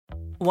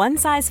One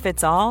size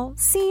fits all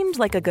seemed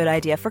like a good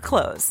idea for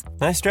clothes.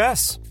 Nice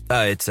dress.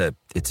 It's a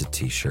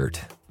t-shirt.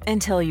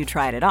 Until you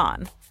tried it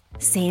on.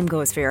 Same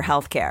goes for your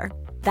healthcare.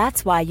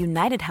 That's why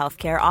United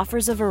Healthcare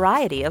offers a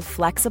variety of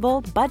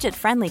flexible,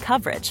 budget-friendly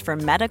coverage for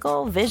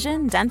medical,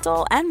 vision,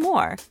 dental, and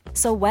more.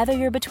 So whether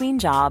you're between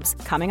jobs,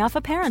 coming off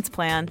a parent's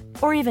plan,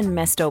 or even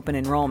missed open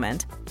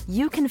enrollment,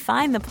 you can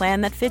find the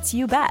plan that fits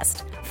you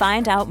best.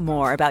 Find out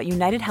more about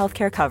United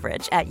Healthcare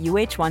coverage at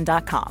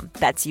uh1.com.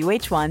 That's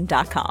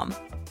uh1.com.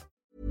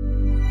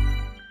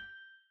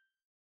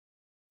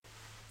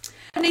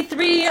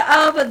 23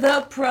 of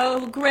the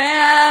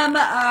program.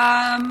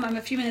 I'm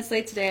a few minutes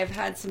late today. I've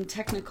had some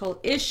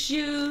technical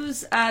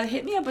issues.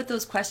 Hit me up with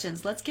those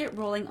questions. Let's get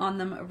rolling on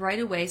them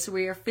right away. So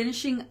we are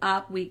finishing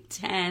up week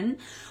 10,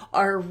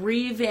 our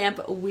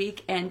revamp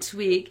week and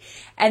tweak.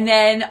 And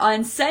then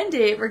on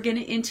Sunday, we're going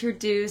to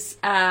introduce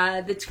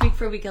the tweak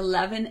for week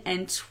 11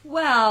 and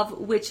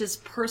 12, which is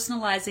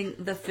personalizing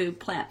the food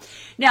plan.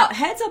 Now,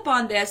 heads up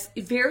on this,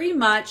 very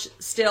much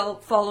still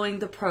following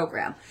the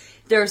program.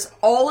 There's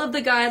all of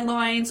the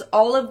guidelines,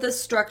 all of the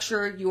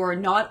structure. You are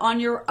not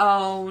on your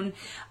own.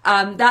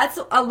 That's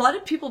a lot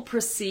of people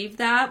perceive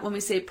that when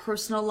we say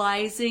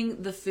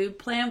personalizing the food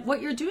plan.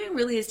 What you're doing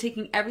really is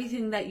taking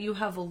everything that you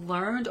have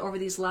learned over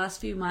these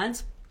last few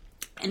months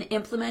and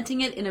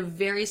implementing it in a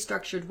very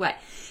structured way.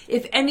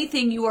 If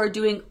anything, you are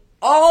doing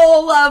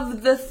all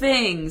of the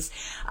things.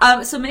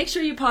 So make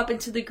sure you pop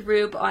into the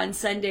group on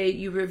Sunday.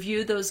 You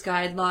review those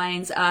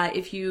guidelines.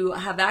 If you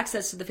have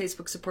access to the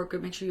Facebook support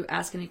group, make sure you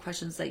ask any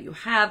questions that you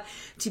have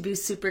to be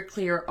super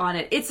clear on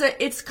it.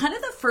 It's kind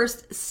of the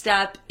first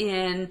step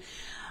in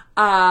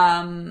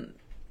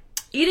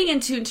eating in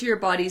tune to your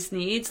body's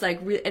needs,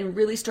 and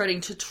really starting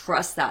to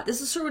trust that.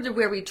 This is sort of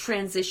where we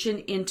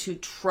transition into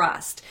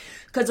trust.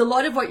 Because a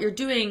lot of what you're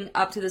doing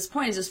up to this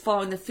point is just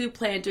following the food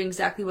plan, doing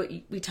exactly what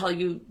we tell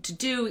you to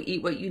do,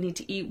 eat what you need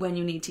to eat when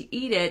you need to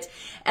eat it.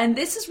 And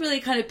this is really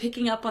kind of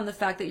picking up on the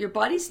fact that your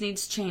body's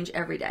needs change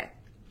every day.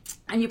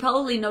 And you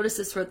probably notice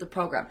this throughout the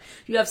program.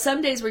 You have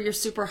some days where you're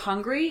super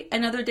hungry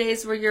and other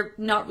days where you're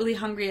not really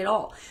hungry at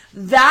all.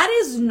 That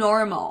is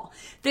normal.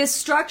 This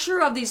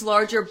structure of these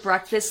larger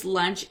breakfast,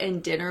 lunch,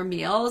 and dinner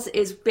meals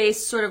is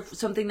based sort of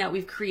something that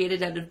we've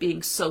created out of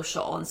being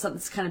social and something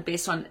that's kind of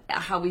based on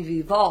how we've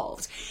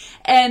evolved.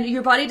 And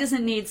your body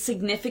doesn't need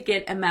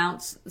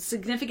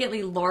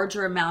significantly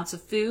larger amounts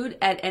of food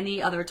at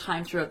any other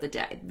time throughout the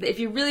day. If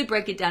you really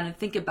break it down and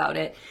think about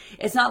it,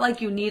 it's not like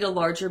you need a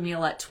larger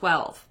meal at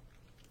 12.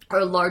 Or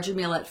a larger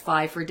meal at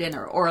 5 for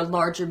dinner, or a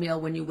larger meal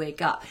when you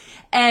wake up.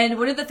 And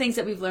one of the things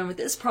that we've learned with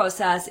this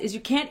process is you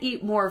can't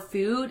eat more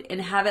food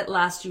and have it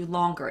last you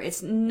longer.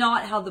 It's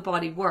not how the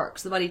body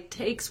works. The body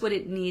takes what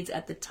it needs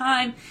at the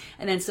time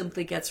and then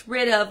simply gets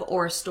rid of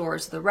or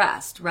stores the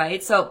rest,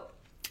 right? So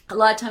a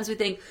lot of times we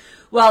think,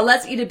 well,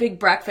 let's eat a big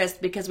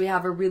breakfast because we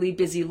have a really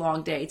busy,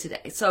 long day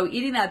today. So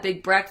eating that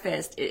big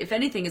breakfast, if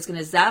anything, is going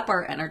to zap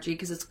our energy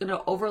because it's going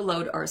to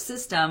overload our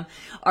system.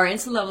 Our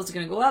insulin levels are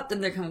going to go up,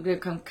 then they're going to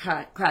come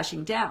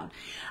crashing down.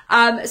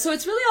 So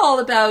it's really all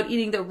about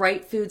eating the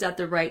right foods at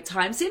the right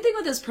time. Same thing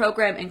with this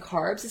program and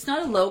carbs. It's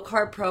not a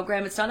low-carb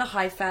program. It's not a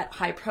high-fat,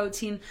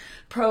 high-protein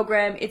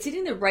program. It's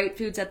eating the right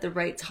foods at the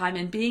right time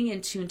and being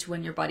in tune to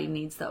when your body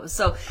needs those.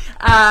 So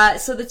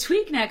the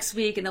tweak next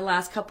week and the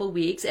last couple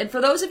weeks, and for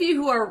those of you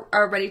who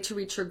are ready to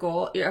reach your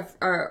goal,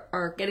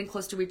 are getting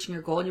close to reaching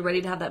your goal, and you're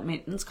ready to have that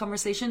maintenance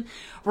conversation,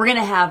 we're going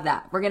to have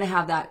that. We're going to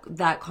have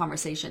that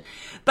conversation.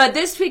 But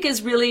this week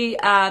is really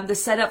the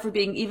setup for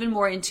being even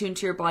more in tune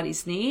to your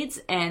body's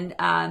needs and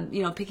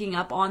picking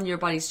up on your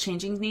body's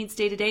changing needs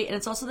day to day. And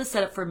it's also the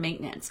setup for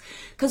maintenance.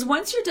 Because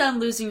once you're done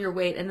losing your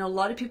weight, and a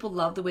lot of people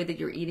love the way that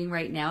you're eating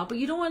right now, but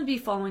you don't want to be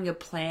following a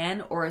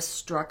plan or a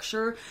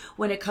structure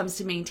when it comes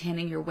to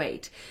maintaining your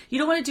weight. You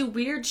don't want to do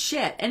weird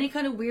shit, any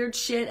kind of weird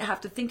shit,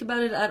 have to think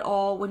about it at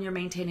all when you're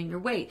maintaining your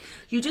weight.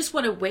 You just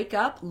want to wake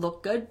up,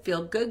 look good,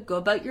 feel good, go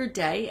about your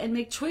day, and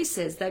make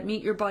choices that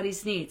meet your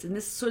body's needs. And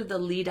this is sort of the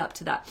lead up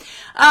to that.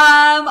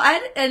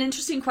 I had an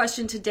interesting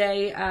question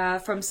today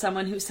from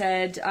someone who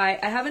said, I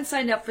haven't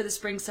signed up for the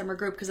spring summer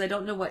group because I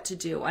don't know what to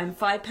do. I'm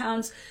 5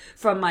 pounds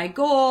from my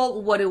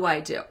goal. What do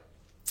I do?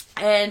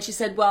 And she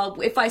said, well,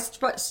 if I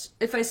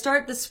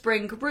start the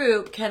spring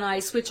group, can I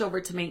switch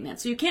over to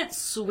maintenance? So you can't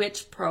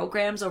switch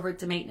programs over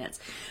to maintenance,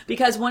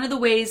 because one of the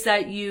ways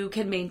that you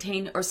can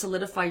maintain or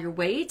solidify your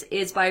weight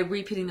is by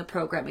repeating the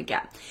program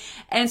again.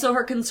 And so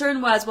her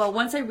concern was, well,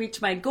 once I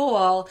reach my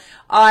goal,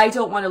 I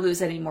don't want to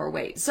lose any more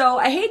weight. So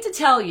I hate to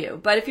tell you,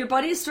 but if your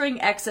body is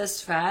storing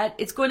excess fat,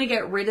 it's going to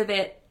get rid of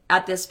it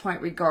at this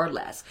point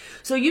regardless.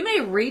 So you may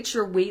reach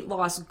your weight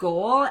loss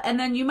goal, and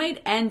then you might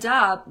end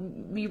up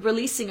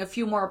releasing a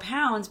few more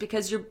pounds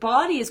because your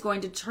body is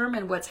going to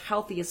determine what's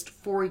healthiest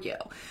for you.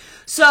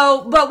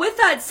 So, but with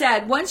that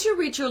said, once you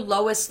reach your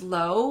lowest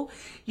low,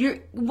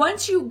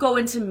 once you go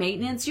into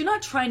maintenance, you're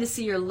not trying to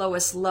see your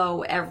lowest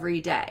low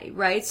every day,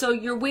 right? So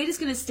your weight is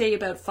going to stay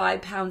about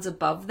 5 pounds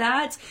above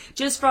that,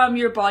 just from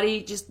your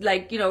body, just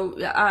like,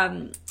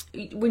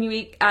 when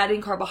you add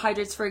in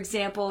carbohydrates, for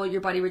example,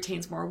 your body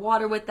retains more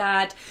water with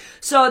that.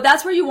 So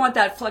that's where you want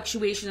that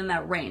fluctuation in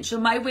that range. So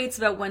my weight's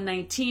about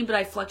 119, but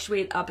I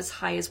fluctuate up as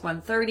high as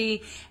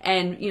 130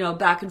 and,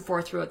 back and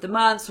forth throughout the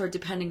months, or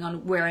depending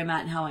on where I'm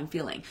at and how I'm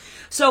feeling.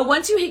 So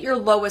once you hit your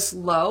lowest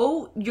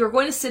low, you're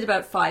going to sit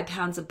about 5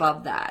 pounds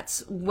above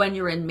that when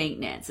you're in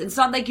maintenance. It's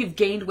not like you've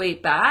gained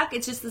weight back.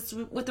 It's just this,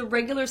 with the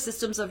regular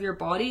systems of your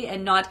body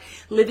and not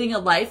living a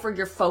life where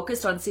you're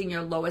focused on seeing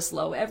your lowest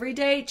low every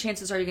day,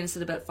 chances are you're going to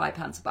sit about 5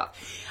 pounds above.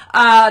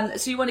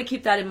 So you want to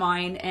keep that in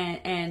mind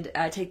and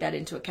take that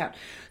into account.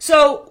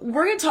 So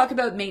we're going to talk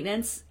about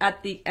maintenance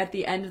at the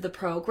end of the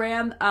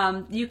program.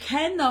 You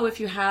can, though, if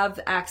you have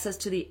access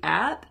to the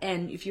app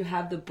and if you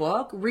have the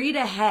book, read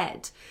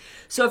ahead.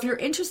 So if you're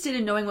interested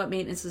in knowing what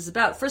maintenance is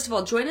about, first of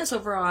all, join us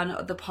over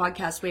on the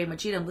podcast Way with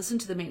Gina and listen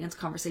to the maintenance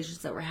conversations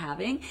that we're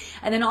having.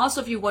 And then also,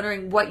 if you're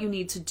wondering what you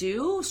need to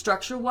do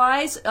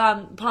structure-wise,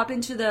 pop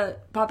into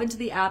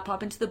the app,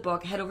 pop into the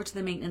book, head over to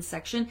the maintenance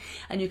section,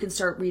 and you can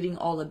start reading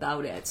all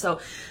about it. So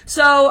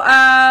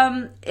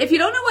if you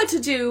don't know what to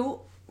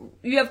do,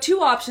 you have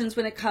two options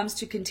when it comes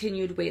to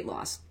continued weight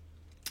loss.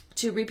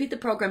 To repeat the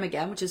program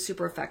again, which is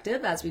super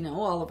effective, as we know,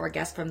 all of our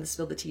guests from the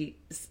Spill the Tea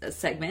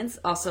segments.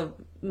 Also,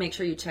 make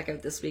sure you check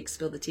out this week's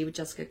Spill the Tea with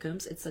Jessica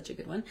Coombs. It's such a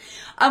good one.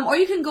 Or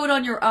you can go it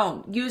on your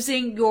own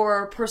using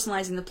your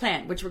personalizing the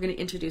plan, which we're going to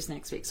introduce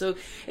next week. So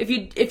if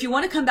you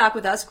want to come back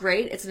with us,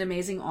 great. It's an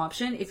amazing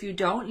option. If you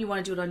don't, you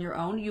want to do it on your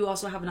own, you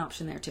also have an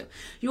option there too.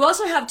 You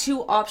also have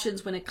two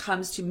options when it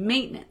comes to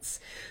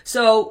maintenance.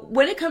 So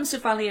when it comes to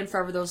finally and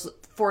forever, those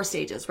 4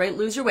 stages, right?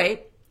 Lose your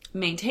weight,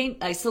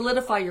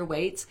 solidify your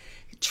weights,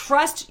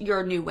 trust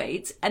your new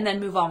weight, and then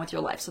move on with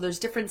your life. So there's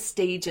different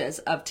stages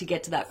to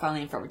get to that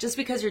finally and forever. Just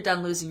because you're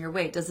done losing your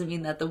weight doesn't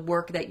mean that the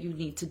work that you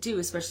need to do,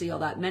 especially all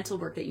that mental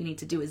work that you need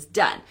to do, is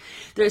done.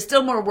 There's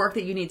still more work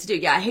that you need to do.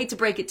 Yeah, I hate to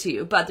break it to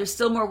you, but there's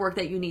still more work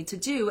that you need to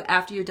do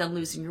after you're done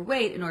losing your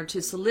weight in order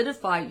to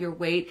solidify your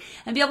weight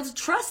and be able to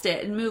trust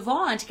it and move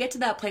on to get to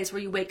that place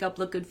where you wake up,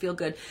 look good, feel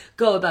good,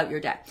 go about your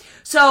day.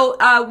 So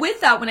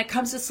with that, when it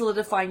comes to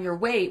solidifying your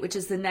weight, which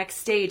is the next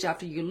stage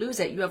after you lose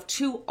it, you have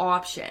two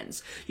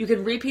options. You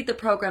can repeat the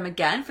program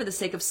again for the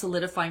sake of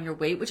solidifying your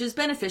weight, which is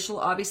beneficial,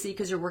 obviously,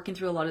 because you're working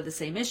through a lot of the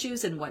same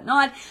issues and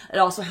whatnot. It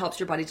also helps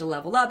your body to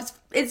level up.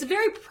 It's a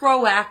very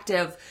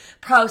proactive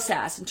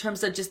process in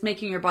terms of just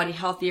making your body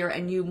healthier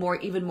and you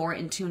even more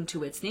in tune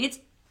to its needs.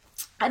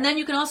 And then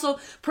you can also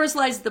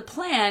personalize the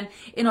plan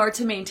in order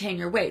to maintain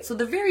your weight. So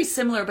they're very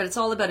similar, but it's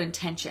all about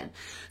intention.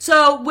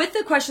 So with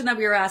the question that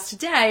we were asked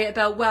today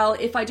about, well,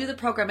 if I do the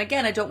program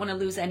again, I don't want to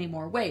lose any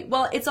more weight.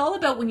 Well, it's all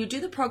about when you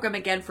do the program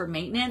again for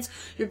maintenance,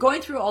 you're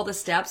going through all the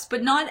steps,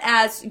 but not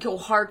as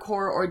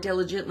hardcore or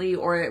diligently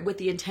or with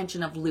the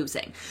intention of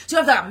losing. So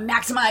you have to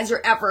maximize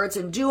your efforts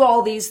and do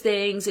all these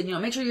things and,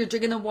 make sure you're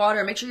drinking the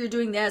water, make sure you're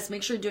doing this,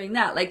 make sure you're doing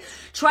that. Like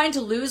trying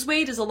to lose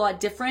weight is a lot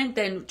different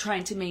than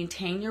trying to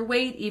maintain your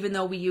weight, even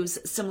though we use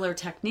similar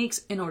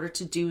techniques in order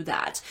to do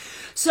that.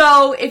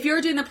 So if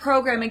you're doing the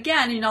program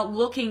again and you're not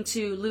looking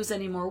to lose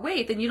any more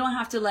weight, then you don't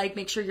have to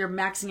make sure you're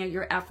maxing out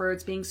your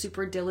efforts, being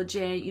super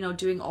diligent,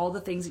 doing all the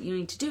things that you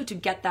need to do to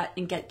get that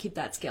and keep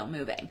that scale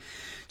moving.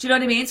 Do you know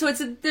what I mean? So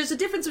there's a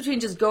difference between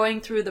just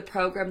going through the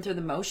program through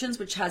the motions,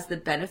 which has the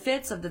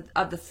benefits of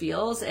the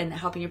feels and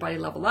helping your body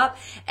level up,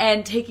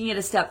 and taking it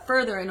a step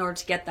further in order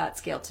to get that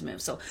scale to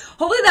move. So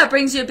hopefully that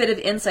brings you a bit of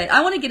insight.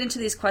 I want to get into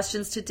these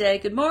questions today.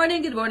 Good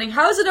morning. Good morning.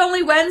 How is it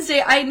only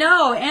Wednesday? I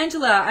know,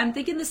 Angela, I'm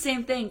thinking the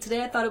same thing.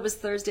 Today I thought it was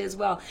Thursday as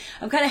well.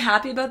 I'm kind of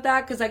happy about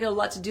that because I got a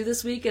lot to do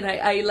this week and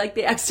I like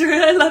the extra.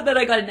 I love that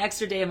I got an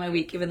extra day in my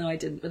week, even though I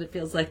didn't, but it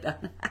feels like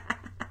that.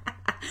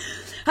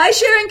 Hi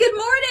Sharon, good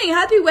morning.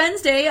 Happy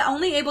Wednesday.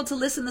 Only able to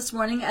listen this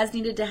morning as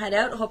needed to head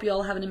out. Hope you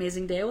all have an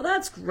amazing day. Well,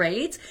 that's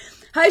great.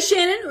 Hi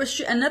Shannon, or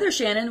another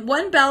Shannon.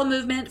 1 bowel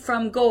movement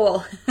from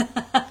goal.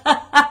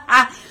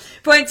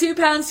 0.2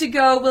 pounds to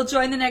go. We'll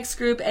join the next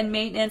group and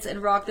maintenance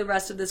and rock the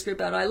rest of this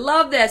group out. I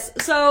love this.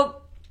 So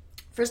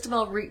first of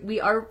all, we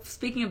are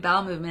speaking of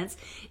bowel movements.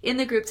 In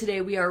the group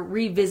today, we are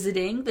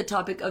revisiting the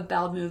topic of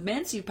bowel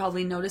movements. You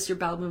probably noticed your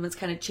bowel movements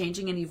kind of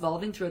changing and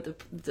evolving throughout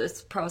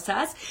this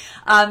process.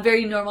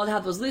 Very normal to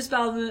have those loose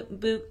bowel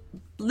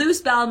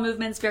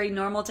movements. Very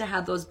normal to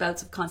have those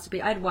bouts of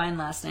constipation. I had wine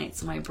last night,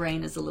 so my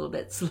brain is a little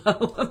bit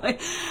slow.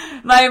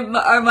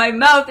 my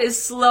mouth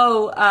is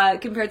slow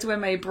compared to where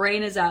my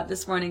brain is at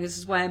this morning. This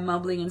is why I'm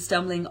mumbling and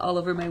stumbling all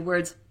over my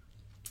words.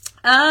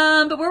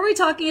 But what were we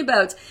talking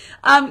about?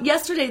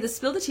 Yesterday, the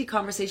Spill the Tea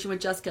conversation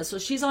with Jessica. So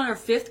she's on her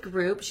 5th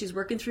group. She's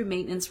working through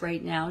maintenance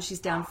right now. She's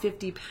down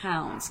 50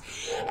 pounds.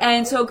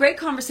 And so a great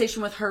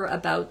conversation with her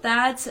about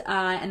that,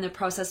 and the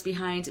process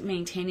behind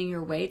maintaining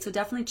your weight. So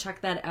definitely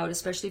check that out,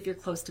 especially if you're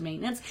close to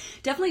maintenance.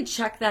 Definitely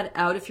check that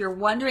out. If you're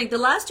wondering, the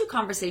last 2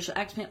 conversations,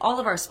 actually all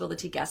of our Spill the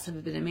Tea guests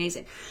have been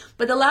amazing.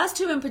 But the last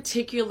 2 in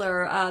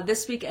particular,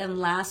 this week and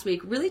last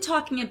week, really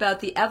talking about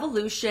the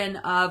evolution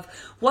of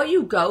what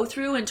you go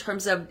through in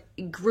terms of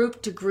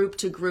group to group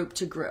to group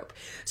to group.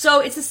 So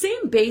it's the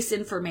same base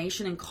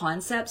information and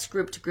concepts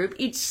group to group.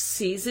 Each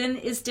season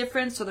is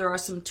different, so there are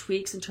some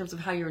tweaks in terms of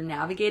how you're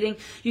navigating.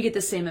 You get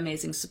the same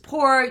amazing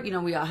support.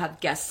 We all have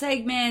guest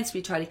segments.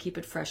 We try to keep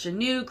it fresh and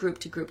new, group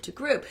to group to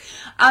group.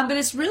 But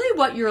it's really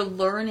what you're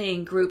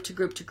learning group to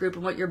group to group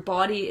and what your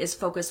body is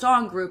focused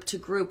on group to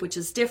group, which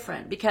is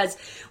different. Because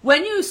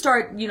when you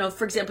start,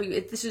 for example,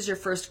 if this is your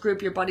first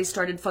group, your body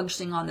started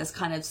functioning on this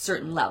kind of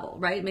certain level,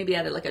 right? Maybe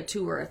at like a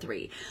 2 or a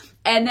 3.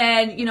 And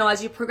then,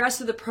 as you progress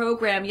through the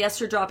program, yes,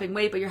 you're dropping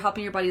weight, but you're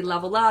helping your body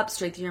level up,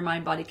 strengthen your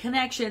mind-body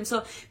connection.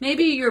 So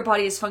maybe your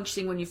body is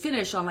functioning when you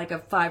finish on like a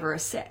 5 or a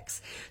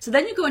 6. So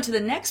then you go into the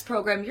next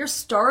program, you're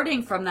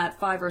starting from that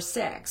 5 or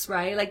 6,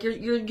 right? Like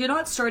you're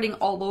not starting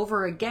all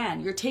over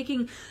again. You're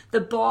taking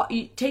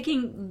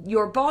taking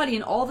your body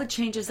and all the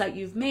changes that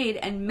you've made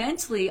and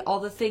mentally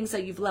all the things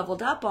that you've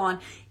leveled up on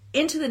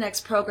into the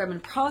next program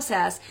and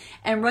process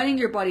and running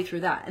your body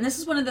through that. And this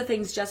is one of the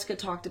things Jessica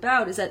talked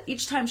about, is that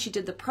each time she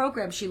did the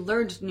program, she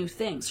learned new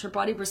things. Her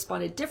body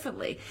responded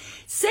differently.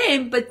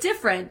 Same, but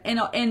different in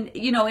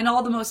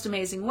all the most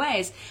amazing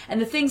ways.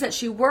 And the things that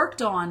she worked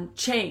on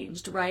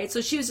changed, right? So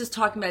she was just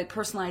talking about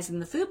personalizing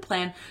the food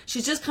plan.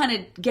 She's just kind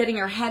of getting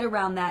her head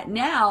around that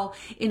now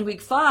in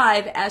week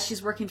 5 as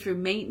she's working through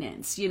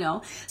maintenance,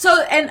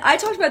 So, and I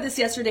talked about this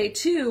yesterday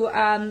too,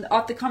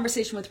 off the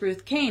conversation with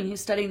Ruth Kane,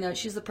 who's studying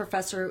she's the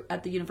professor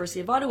at the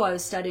University of Ottawa,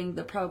 who's studying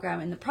the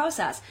program in the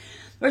process,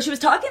 where she was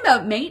talking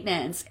about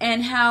maintenance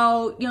and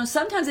how,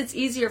 sometimes it's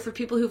easier for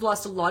people who've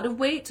lost a lot of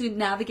weight to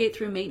navigate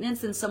through maintenance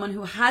than someone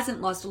who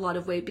hasn't lost a lot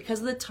of weight because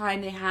of the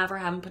time they have or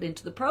haven't put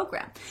into the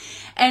program.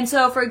 And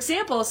so, for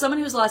example, someone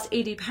who's lost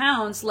 80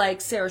 pounds,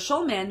 like Sarah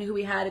Schulman, who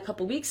we had a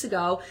couple weeks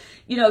ago,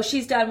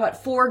 she's done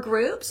 4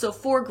 groups? So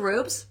 4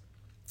 groups.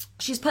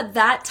 She's put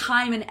that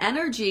time and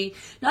energy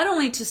not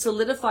only to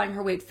solidifying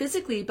her weight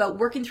physically, but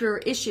working through her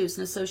issues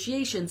and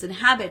associations and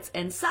habits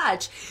and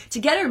such to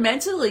get her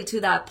mentally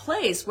to that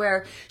place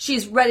where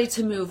she's ready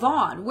to move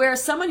on. Where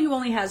someone who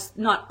only has,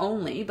 not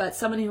only, but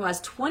someone who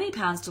has 20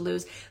 pounds to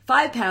lose,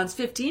 5 pounds,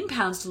 15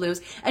 pounds to lose,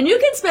 and you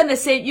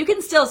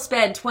can still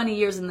spend 20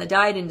 years in the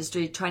diet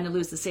industry trying to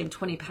lose the same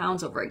 20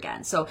 pounds over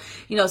again. So,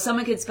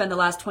 someone could spend the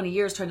last 20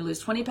 years trying to lose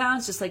 20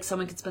 pounds, just like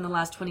someone could spend the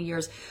last 20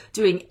 years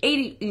doing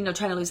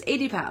trying to lose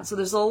 80 pounds. So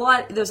there's a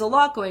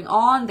lot going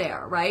on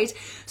there, right?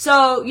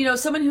 So,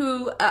 someone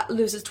who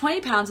loses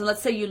 20 pounds, and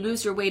let's say you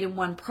lose your weight in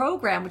one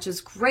program, which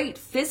is great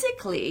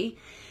physically,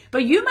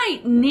 but you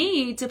might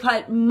need to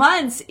put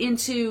months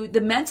into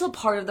the mental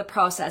part of the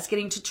process,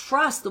 getting to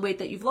trust the weight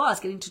that you've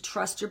lost, getting to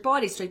trust your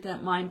body, strengthen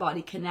that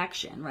mind-body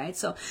connection, right?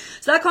 So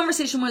that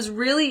conversation was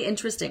really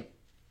interesting.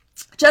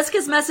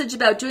 Jessica's message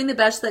about doing the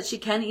best that she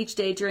can each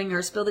day during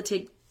her Spill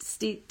the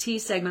Tea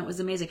segment was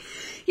amazing.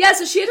 Yeah,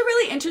 so she had a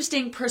really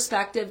interesting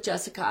perspective,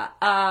 Jessica,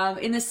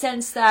 in the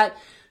sense that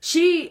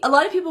a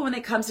lot of people, when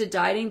it comes to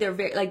dieting, they're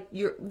very,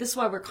 this is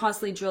why we're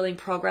constantly drilling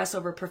progress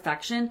over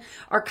perfection,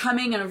 are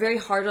coming and are very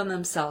hard on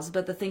themselves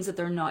about the things that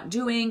they're not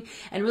doing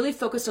and really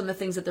focused on the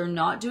things that they're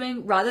not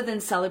doing rather than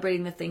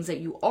celebrating the things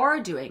that you are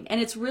doing. And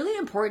it's really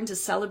important to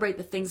celebrate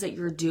the things that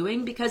you're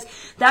doing because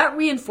that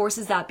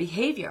reinforces that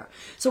behavior.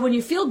 So when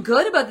you feel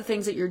good about the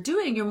things that you're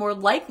doing, you're more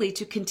likely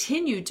to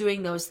continue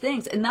doing those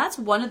things. And that's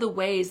one of the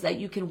ways that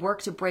you can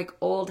work to break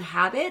old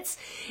habits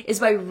is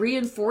by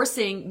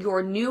reinforcing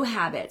your new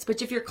habits.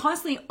 But if you're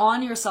constantly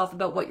on yourself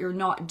about what you're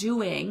not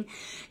doing,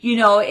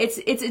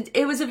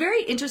 it was a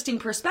very interesting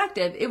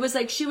perspective. It was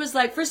like, she was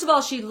like, first of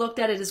all, she looked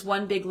at it as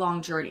one big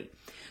long journey.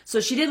 So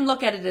she didn't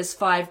look at it as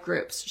 5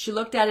 groups. She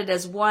looked at it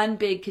as one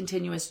big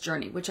continuous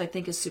journey, which I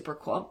think is super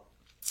cool.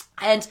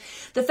 And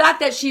the fact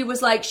that she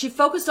was like, she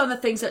focused on the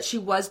things that she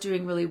was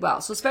doing really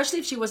well. So especially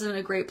if she wasn't in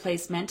a great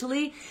place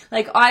mentally,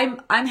 like I'm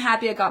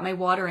happy I got my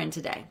water in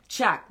today.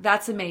 Check.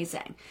 That's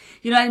amazing.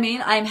 You know what I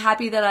mean? I'm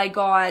happy that I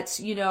got,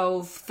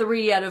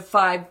 3 out of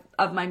 5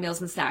 of my meals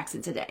and snacks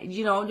in today.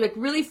 Like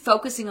really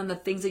focusing on the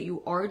things that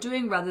you are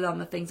doing rather than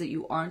the things that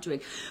you aren't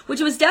doing,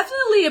 which was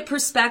definitely a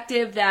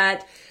perspective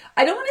that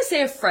I don't want to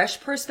say a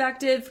fresh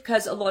perspective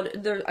because I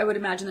would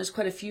imagine there's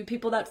quite a few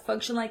people that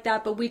function like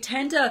that, but we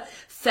tend to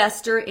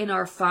fester in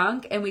our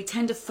funk and we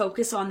tend to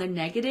focus on the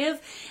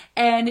negative.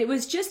 And it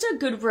was just a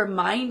good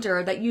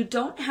reminder that you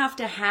don't have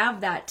to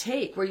have that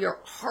take where you're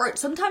hard.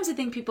 Sometimes I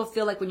think people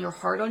feel like when you're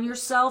hard on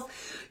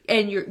yourself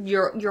and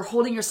you're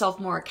holding yourself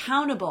more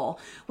accountable,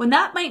 when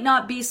that might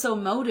not be so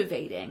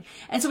motivating.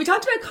 And so we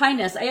talked about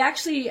kindness. I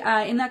actually,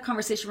 in that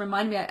conversation,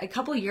 reminded me, a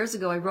couple of years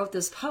ago, I wrote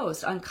this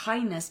post on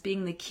kindness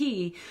being the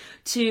key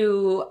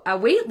to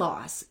weight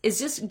loss, is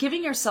just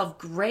giving yourself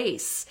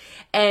grace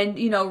and,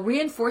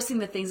 reinforcing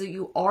the things that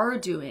you are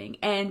doing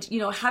and,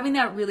 having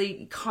that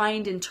really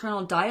kind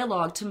internal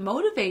dialogue to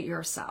motivate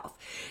yourself.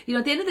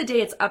 At the end of the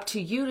day, it's up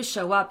to you to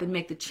show up and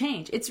make the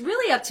change. It's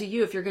really up to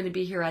you if you're going to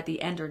be here at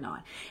the end or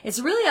not. It's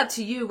really up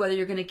to you whether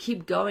you're going to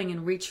keep going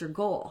and reach your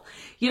goal.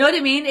 You know what I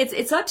mean?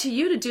 It's up to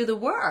you to do the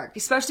work,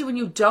 especially when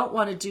you don't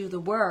want to do the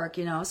work,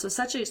 So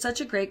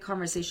such a great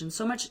conversation.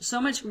 So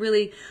much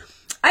really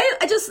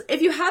I just,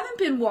 if you haven't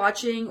been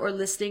watching or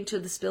listening to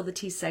the Spill the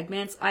Tea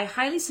segments, I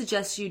highly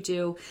suggest you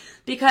do,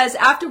 because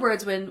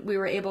afterwards, when we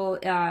were able,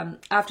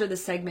 after the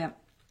segment,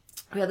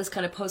 we had this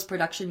kind of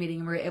post-production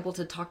meeting, and we were able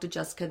to talk to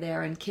Jessica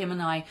there, and Kim and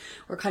I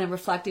were kind of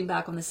reflecting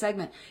back on the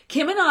segment.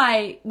 Kim and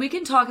I, we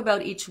can talk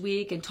about each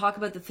week and talk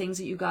about the things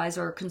that you guys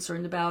are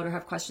concerned about or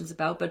have questions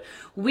about, but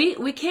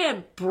we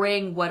can't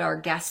bring what our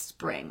guests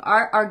bring.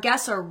 Our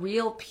guests are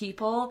real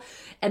people,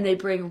 and they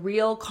bring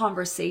real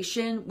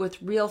conversation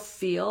with real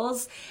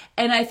feels,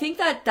 and I think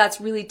that that's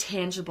really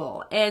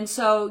tangible. And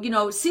so,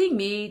 seeing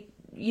me,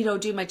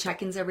 do my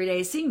check-ins every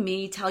day, seeing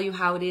me tell you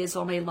how it is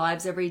on my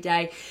lives every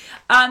day.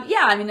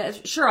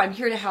 Sure, I'm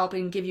here to help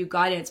and give you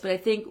guidance, but I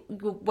think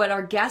what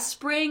our guests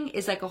bring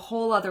is like a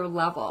whole other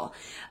level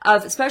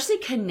of especially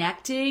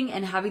connecting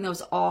and having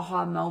those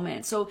aha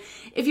moments. So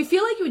if you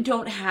feel like you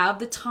don't have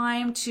the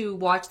time to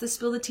watch the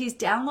Spill the Teas,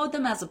 download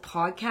them as a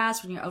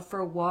podcast when you're out for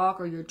a walk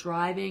or you're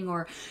driving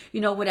or,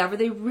 whatever.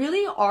 They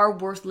really are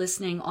worth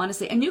listening,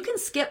 honestly. And you can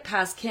skip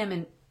past Kim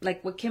and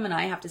like what Kim and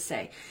I have to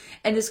say,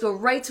 and just go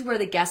right to where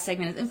the guest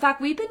segment is. In fact,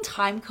 we've been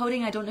time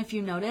coding, I don't know if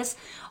you notice,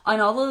 on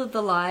all of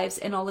the lives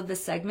and all of the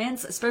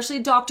segments, especially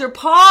Dr.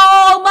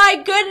 Paul. My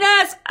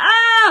goodness.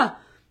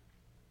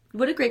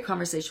 What a great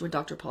conversation with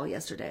Dr. Paul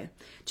yesterday.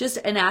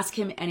 And ask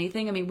him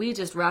anything. I mean, we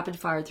just rapid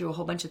fired through a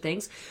whole bunch of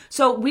things.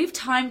 So we've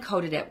time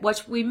coded it.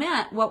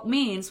 What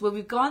means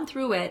we've gone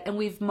through it and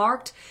we've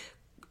marked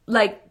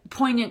like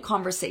poignant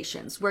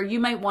conversations where you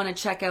might want to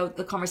check out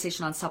the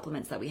conversation on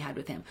supplements that we had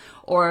with him,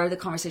 or the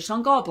conversation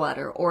on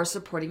gallbladder, or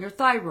supporting your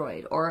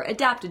thyroid, or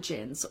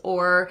adaptogens,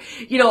 or,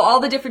 all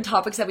the different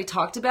topics that we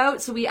talked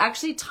about. So we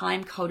actually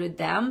time coded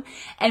them,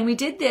 and we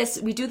do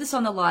this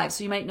on the live.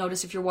 So you might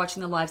notice if you're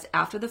watching the lives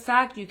after the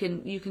fact, you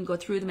can go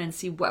through them and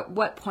see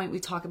what point we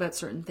talk about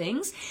certain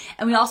things.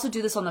 And we also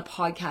do this on the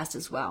podcast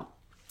as well.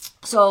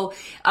 So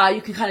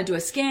you can kind of do a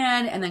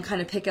scan and then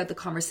kind of pick out the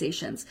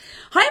conversations.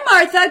 Hi,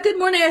 Martha. Good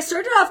morning. I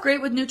started off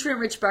great with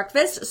nutrient-rich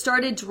breakfast,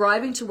 started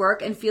driving to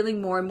work and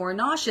feeling more and more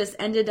nauseous.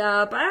 Ended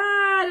up,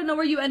 I don't know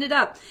where you ended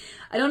up.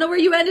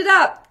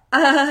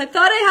 I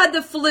thought I had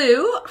the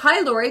flu.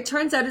 Hi, Lori.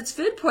 Turns out it's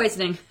food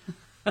poisoning.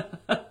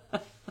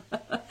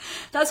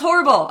 That's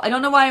horrible. I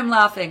don't know why I'm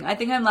laughing. I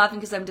think I'm laughing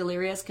because I'm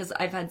delirious because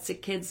I've had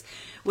sick kids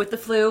with the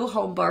flu,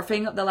 home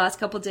barfing the last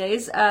couple of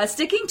days.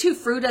 Sticking to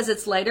fruit as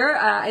it's lighter.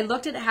 I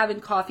looked at having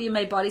coffee and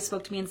my body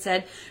spoke to me and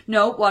said,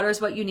 no, water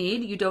is what you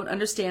need. You don't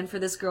understand. For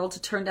this girl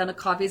to turn down a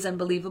coffee is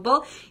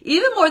unbelievable.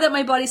 Even more that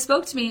my body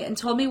spoke to me and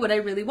told me what I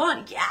really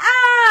want.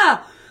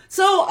 Yeah!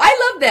 So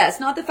I love this.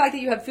 Not the fact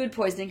that you have food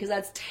poisoning, because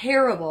that's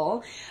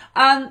terrible.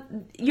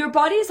 Your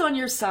body is on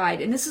your side,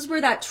 and this is where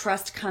that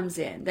trust comes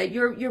in, that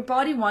your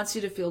body wants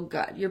you to feel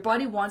good. Your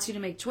body wants you to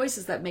make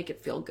choices that make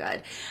it feel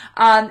good.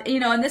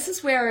 And this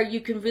is where you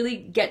can really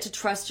get to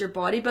trust your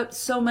body, but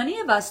so many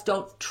of us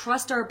don't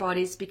trust our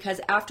bodies because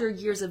after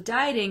years of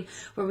dieting,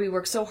 where we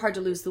work so hard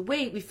to lose the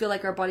weight, we feel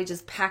like our body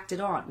just packed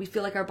it on. We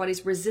feel like our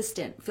body's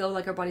resistant, feel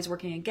like our body's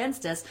working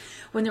against us,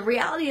 when the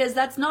reality is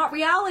that's not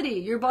reality.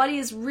 Your body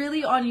is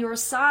really on your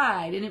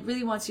side, and it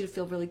really wants you to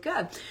feel really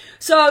good.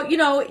 So,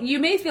 you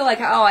may feel like,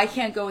 oh, I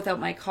can't go without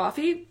my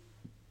coffee.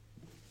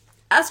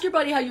 Ask your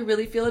body how you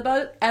really feel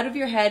about it, out of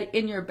your head,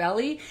 in your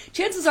belly.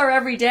 Chances are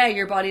every day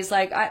your body's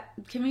like,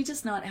 can we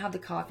just not have the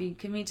coffee?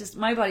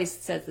 My body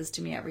says this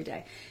to me every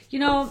day.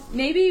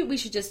 Maybe we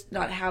should just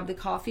not have the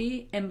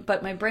coffee.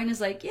 But my brain is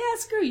like, yeah,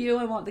 screw you,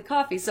 I want the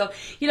coffee. So,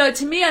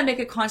 to me, I make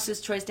a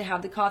conscious choice to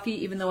have the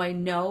coffee, even though I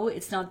know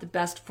it's not the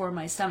best for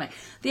my stomach.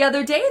 The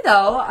other day,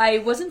 though, I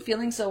wasn't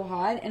feeling so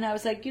hot, and I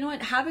was like, you know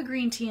what, have a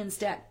green tea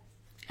instead.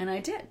 And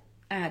I did.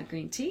 I had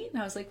green tea,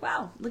 and I was like,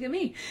 wow, look at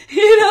me,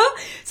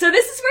 So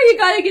this is where you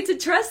gotta get to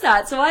trust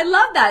that. So I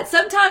love that.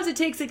 Sometimes it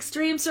takes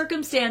extreme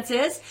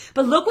circumstances,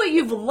 but look what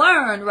you've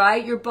learned,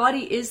 right? Your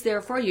body is there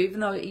for you, even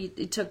though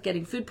it took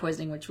getting food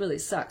poisoning, which really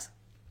sucks.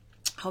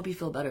 Hope you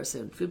feel better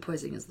soon. Food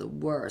poisoning is the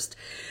worst.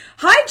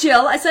 Hi,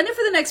 Jill. I signed up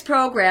for the next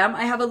program.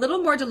 I have a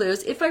little more to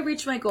lose. If I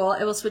reach my goal,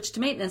 I will switch to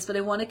maintenance, but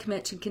I want to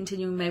commit to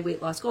continuing my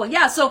weight loss goal.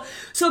 Yeah, so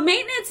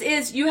maintenance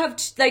is you have,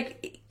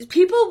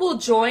 people will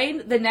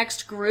join the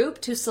next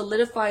group to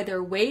solidify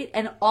their weight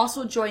and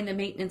also join the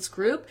maintenance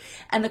group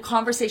and the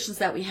conversations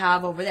that we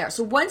have over there.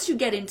 So once you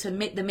get into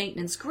the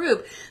maintenance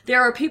group,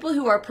 there are people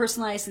who are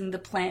personalizing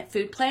the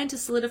food plan to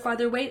solidify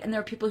their weight, and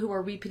there are people who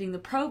are repeating the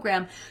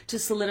program to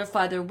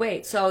solidify their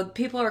weight. So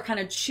people are kind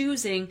of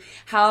choosing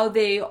how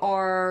they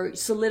are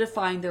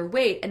solidifying their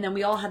weight, and then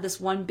we all have this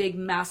one big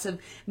massive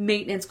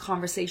maintenance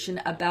conversation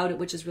about it,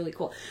 which is really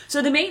cool.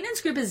 So the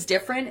maintenance group is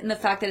different in the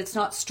fact that it's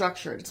not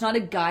structured. It's not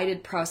a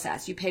guided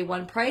process. You pay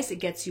one price, it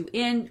gets you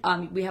in.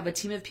 We have a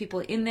team of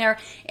people in there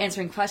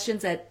answering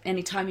questions at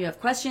any time you have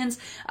questions.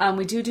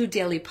 We do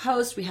daily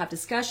posts, we have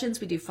discussions,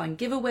 we do fun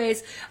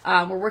giveaways.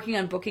 We're working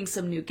on booking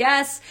some new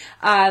guests,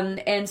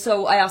 and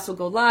so I also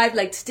go live.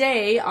 Like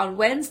today on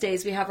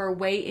Wednesdays, we have our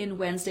Weigh In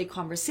Wednesday conversation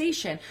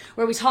conversation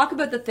where we talk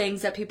about the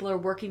things that people are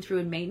working through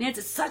in maintenance.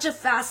 It's such a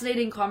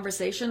fascinating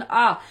conversation.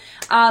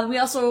 We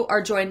also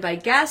are joined by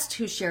guests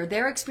who share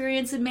their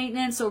experience in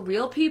maintenance, so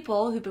real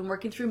people who've been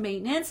working through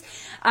maintenance,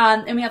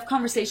 and we have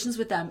conversations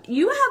with them.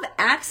 You have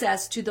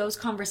access to those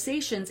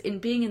conversations in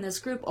being in this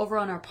group over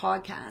on our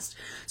podcast.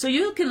 So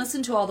you can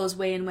listen to all those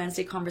Weigh-In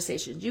Wednesday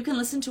conversations. You can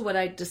listen to what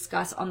I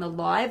discuss on the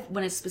live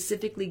when it's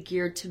specifically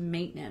geared to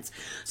maintenance.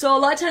 So a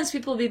lot of times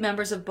people will be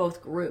members of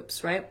both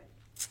groups, right?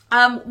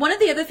 One of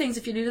the other things,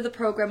 if you're new to the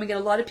program, we get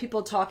a lot of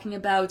people talking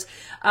about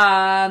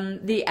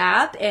the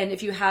app. And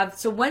if you have,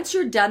 so once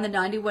you're done the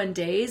 91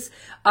 days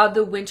of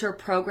the winter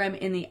program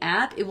in the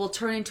app, it will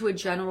turn into a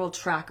general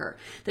tracker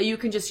that you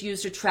can just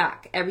use to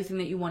track everything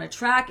that you want to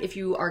track. If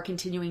you are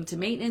continuing to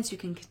maintenance, you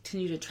can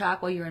continue to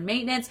track while you're in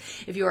maintenance.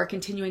 If you are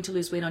continuing to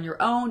lose weight on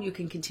your own, you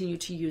can continue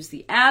to use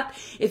the app.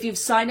 If you've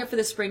signed up for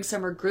the spring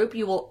summer group,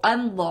 you will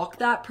unlock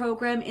that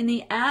program in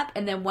the app.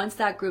 And then once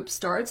that group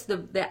starts,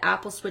 the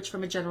app will switch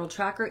from a general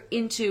tracker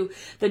into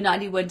the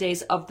 91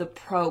 days of the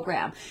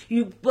program.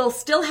 You will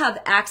still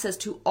have access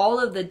to all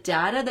of the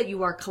data that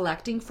you are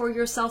collecting for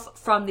yourself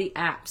from the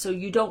app, so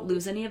you don't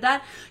lose any of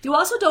that. You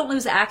also don't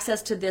lose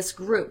access to this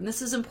group, and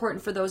this is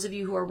important for those of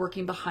you who are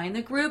working behind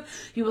the group.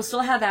 You will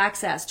still have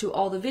access to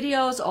all the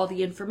videos, all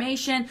the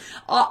information.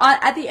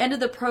 At the end of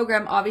the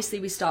program, obviously,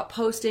 we stop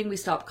posting, we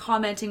stop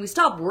commenting, we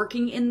stop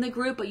working in the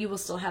group, but you will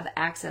still have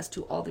access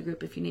to all the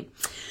group if you need.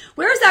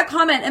 Where is that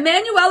comment?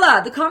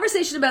 Emanuela, the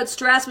conversation about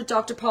stress with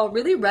Dr. Paul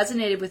really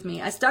resonated with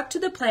me. I stuck to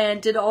the plan,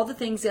 did all the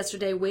things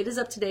yesterday, weight is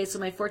up today, so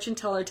my fortune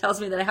teller tells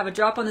me that I have a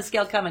drop on the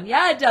scale coming.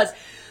 Yeah, it does.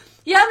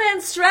 Yeah,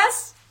 man,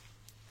 stress.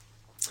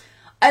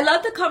 I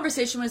love the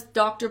conversation with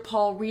Dr.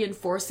 Paul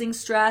reinforcing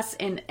stress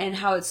and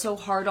how it's so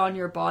hard on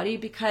your body,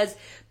 because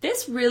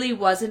this really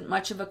wasn't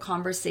much of a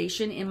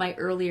conversation in my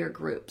earlier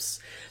groups.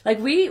 Like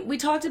we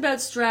talked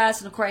about stress,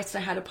 and of course I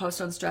had a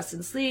post on stress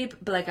and sleep,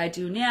 but like I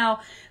do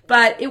now,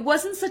 but it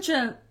wasn't such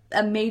a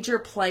major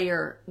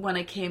player when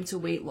it came to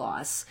weight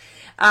loss.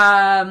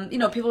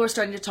 People were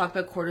starting to talk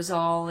about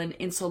cortisol and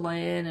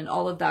insulin and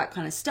all of that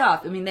kind of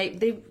stuff. I mean,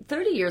 they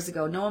 30 years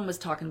ago, no one was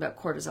talking about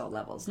cortisol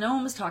levels. No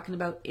one was talking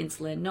about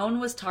insulin. No one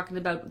was talking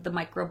about the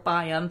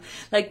microbiome.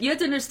 Like, you have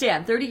to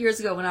understand, 30 years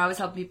ago when I was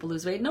helping people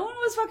lose weight, no one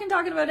was fucking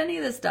talking about any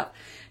of this stuff.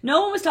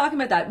 No one was talking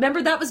about that.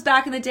 Remember, that was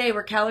back in the day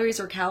where calories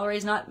were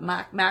calories, not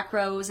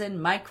macros and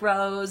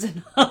micros.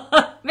 And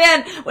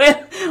man,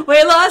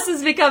 weight loss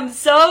has become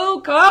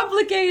so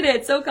complicated.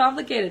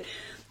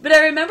 But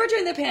I remember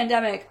during the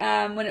pandemic,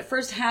 when it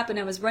first happened,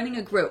 I was running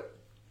a group.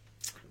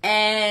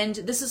 And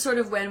this is sort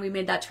of when we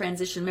made that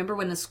transition. Remember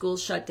when the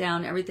schools shut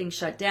down, everything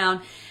shut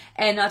down?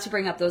 And not to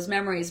bring up those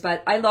memories,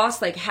 but I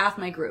lost like half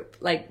my group.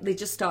 Like, they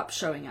just stopped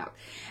showing up.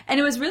 And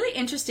it was really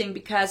interesting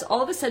because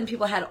all of a sudden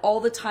people had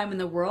all the time in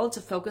the world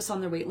to focus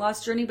on their weight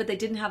loss journey, but they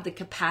didn't have the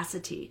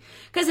capacity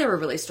because they were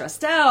really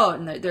stressed out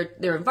and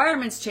their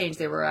environments changed.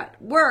 They were at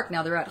work,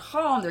 now they're at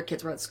home, their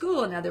kids were at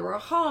school, now they were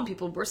at home,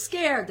 people were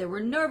scared, they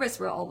were nervous,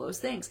 were all those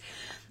things.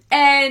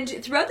 And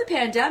throughout the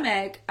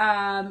pandemic,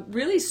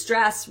 really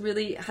stress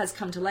really has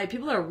come to light.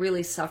 People are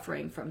really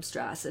suffering from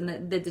stress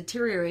and the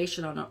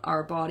deterioration on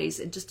our bodies,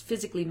 and just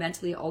physically,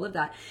 mentally, all of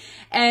that.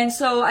 And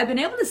so I've been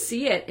able to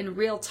see it in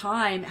real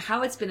time,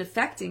 how it's been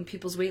affecting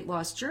people's weight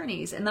loss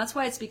journeys. And that's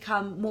why it's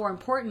become more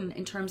important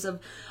in terms of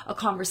a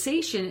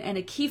conversation and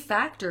a key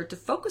factor to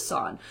focus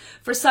on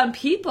for some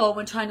people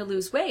when trying to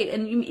lose weight.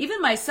 And even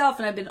myself,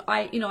 and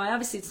I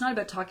obviously, it's not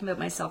about talking about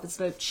myself, it's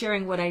about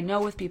sharing what I know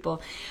with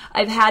people.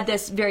 I've had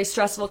this very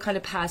stressful kind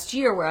of past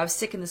year where I was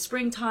sick in the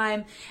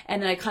springtime,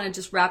 and then I kind of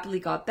just rapidly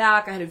got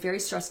back. I had a very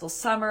stressful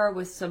summer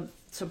with some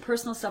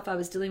personal stuff I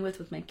was dealing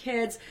with my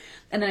kids,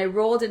 and then I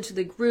rolled into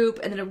the group,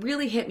 and then it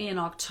really hit me in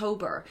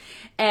October,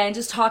 and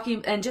just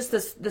talking and just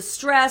the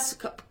stress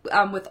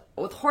with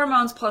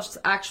hormones plus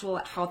actual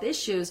health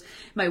issues.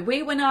 My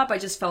weight went up, I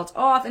just felt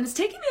off, and it's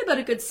taken me about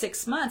a good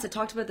 6 months. I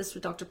talked about this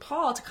with Dr.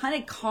 Paul to kind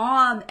of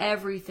calm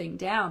everything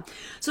down.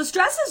 So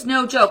stress is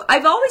no joke.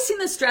 I've always seen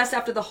the stress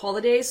after the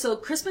holidays. So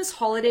Christmas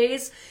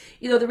holidays,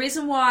 the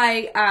reason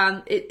why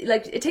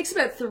it takes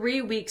about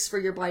 3 weeks for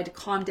your body to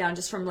calm down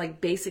just from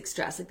like basic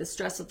stress, like the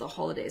stress of the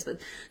holidays.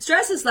 But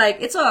stress is like,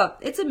 it's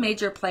a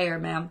major player,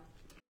 ma'am.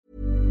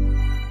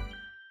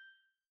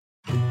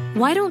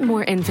 Why don't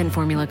more infant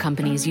formula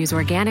companies use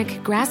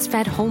organic,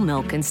 grass-fed whole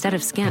milk instead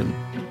of skim?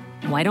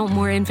 Why don't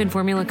more infant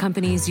formula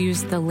companies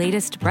use the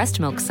latest breast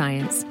milk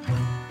science?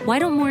 Why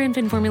don't more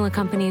infant formula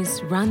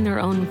companies run their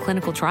own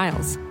clinical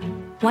trials?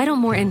 Why don't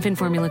more infant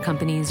formula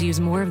companies use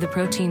more of the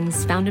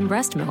proteins found in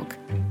breast milk?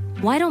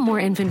 Why don't more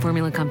infant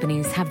formula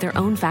companies have their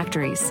own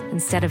factories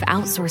instead of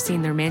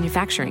outsourcing their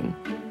manufacturing?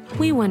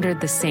 We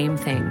wondered the same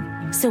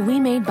thing. So we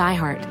made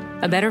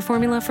ByHeart, a better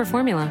formula for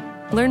formula.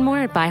 Learn more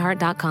at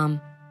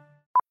byheart.com.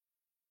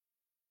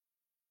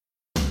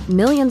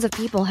 Millions of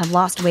people have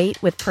lost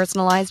weight with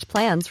personalized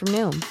plans from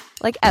Noom.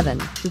 Like Evan,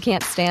 who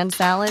can't stand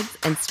salads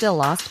and still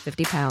lost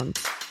 50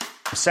 pounds.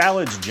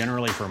 Salads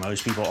generally for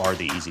most people are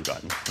the easy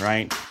button,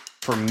 right?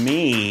 For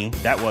me,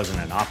 that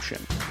wasn't an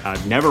option.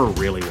 I never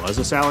really was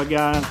a salad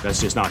guy. That's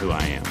just not who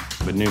I am.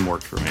 But Noom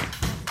worked for me.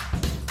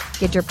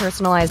 Get your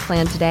personalized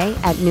plan today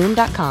at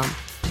Noom.com.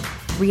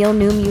 Real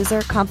Noom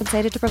user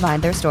compensated to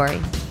provide their story.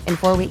 In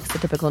 4 weeks, the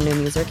typical Noom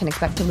user can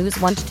expect to lose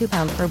 1 to 2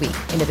 pounds per week.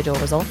 Individual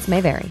results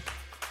may vary.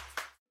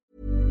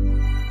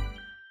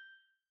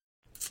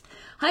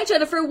 Hi,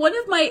 Jennifer. One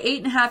of my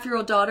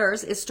 8.5-year-old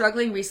daughters is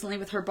struggling recently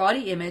with her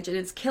body image, and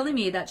it's killing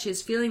me that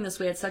she's feeling this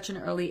way at such an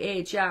early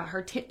age. Yeah,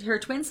 her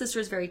twin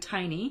sister is very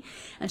tiny,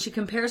 and she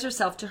compares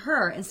herself to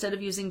her. Instead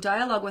of using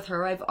dialogue with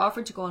her, I've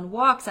offered to go on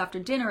walks after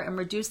dinner and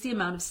reduce the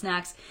amount of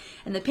snacks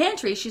in the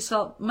pantry. She's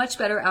felt much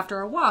better after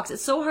our walks.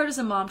 It's so hard as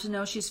a mom to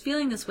know she's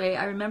feeling this way.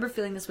 I remember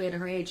feeling this way at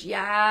her age.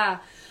 Yeah.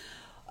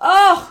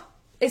 Oh,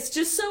 it's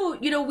just so,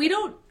 we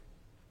don't,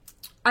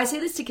 I say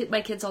this to my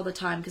kids all the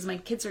time because my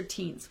kids are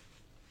teens.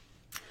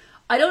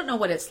 I don't know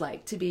what it's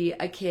like to be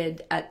a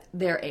kid at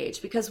their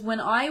age, because when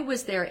I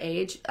was their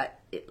age,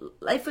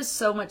 life was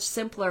so much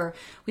simpler.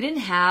 We don't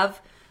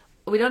have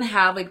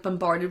like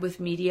bombarded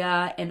with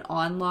media and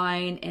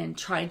online and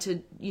trying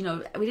to, we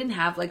didn't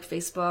have like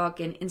Facebook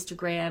and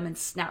Instagram and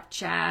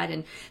Snapchat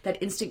and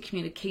that instant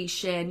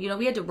communication.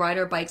 We had to ride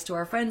our bikes to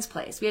our friend's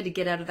place. We had to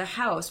get out of the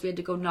house. We had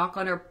to go knock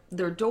on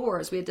their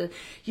doors. We had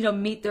to,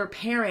 meet their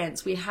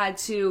parents. We had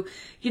to,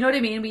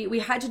 we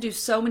had to do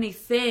so many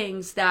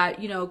things that,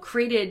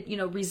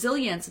 created,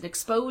 resilience and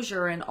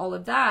exposure and all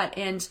of that.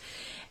 And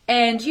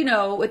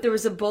if there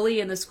was a bully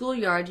in the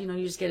schoolyard,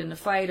 you just get in a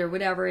fight or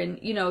whatever, and,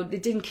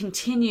 it didn't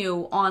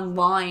continue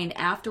online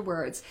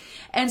afterwards.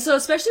 And so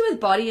especially with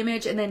body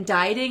image and then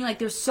dieting, like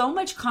there's so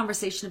much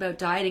conversation about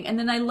dieting. And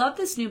then I love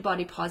this new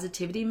body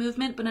positivity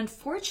movement, but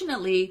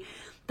unfortunately,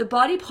 the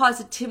body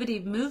positivity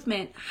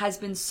movement has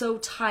been so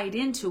tied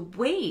into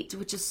weight,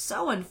 which is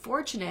so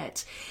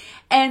unfortunate.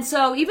 And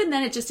so even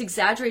then it just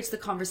exaggerates the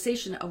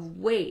conversation of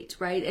weight,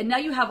 right? And now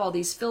you have all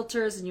these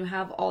filters and you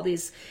have all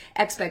these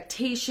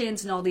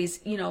expectations and all these,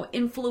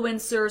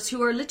 influencers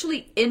who are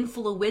literally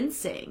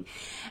influencing.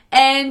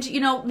 And,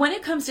 when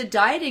it comes to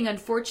dieting,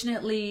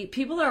 unfortunately,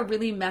 people are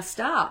really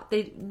messed up.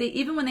 They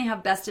even when they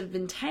have best of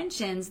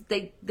intentions,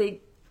 they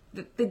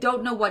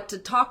don't know what to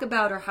talk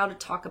about or how to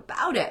talk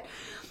about it.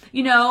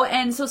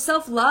 And so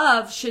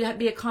self-love should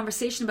be a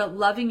conversation about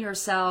loving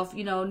yourself,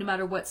 no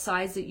matter what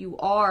size that you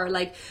are.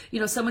 Like,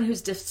 someone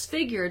who's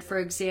disfigured, for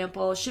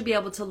example, should be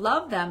able to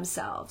love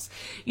themselves.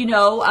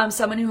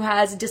 Someone who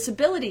has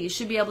disabilities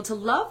should be able to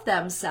love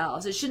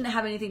themselves. It shouldn't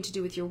have anything to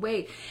do with your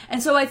weight.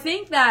 And so I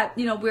think that,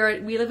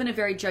 we live in a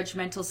very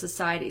judgmental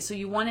society. So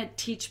you want to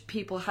teach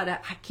people how to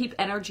keep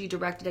energy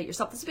directed at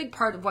yourself. That's a big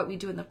part of what we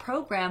do in the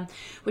program,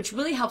 which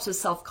really helps with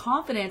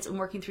self-confidence and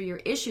working through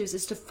your issues,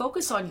 is to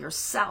focus on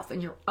yourself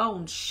and your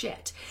own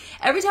shit.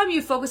 Every time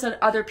you focus on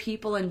other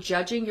people and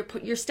judging,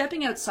 you're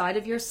stepping outside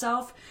of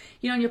yourself,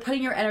 and you're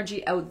putting your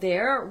energy out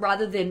there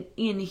rather than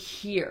in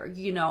here,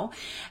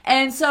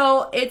 And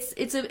so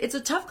it's a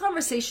tough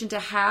conversation to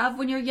have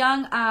when you're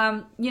young.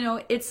 I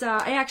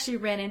actually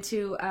ran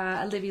into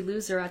a Livy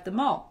loser at the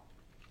mall.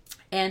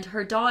 And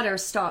her daughter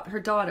stopped. Her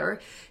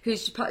daughter,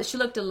 she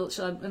looked a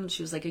little,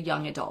 she was like a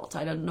young adult.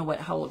 I don't know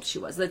how old she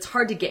was. It's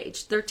hard to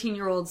gauge.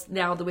 13-year-olds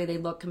now, the way they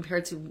look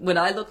compared to when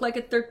I looked like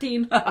at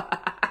 13.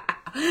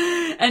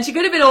 And she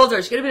could have been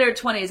older. She could have been in her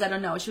 20s. I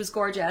don't know. She was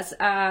gorgeous.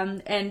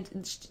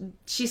 And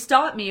she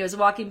stopped me. I was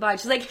walking by.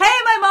 She's like, "Hey,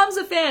 my mom's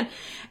a fan."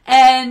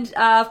 And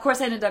of course,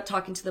 I ended up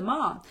talking to the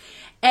mom.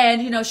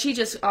 And, she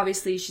just,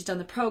 obviously, she's done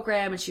the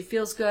program and she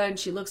feels good and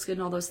she looks good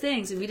and all those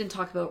things. And we didn't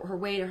talk about her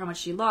weight or how much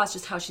she lost,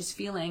 just how she's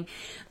feeling.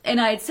 And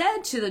I had said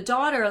to the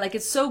daughter, like,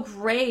 it's so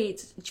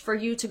great for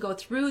you to go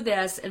through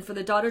this and for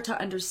the daughter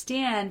to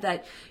understand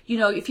that,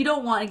 if you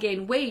don't want to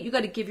gain weight, you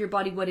got to give your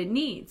body what it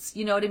needs.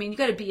 You know what I mean? You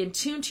got to be in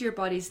tune to your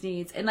body's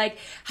needs. And like,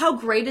 how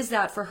great is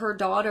that for her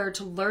daughter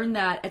to learn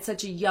that at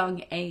such a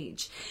young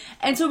age?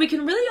 And so we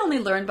can really only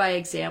learn by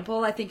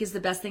example, I think, is the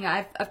best thing.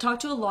 I've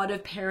talked to a lot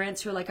of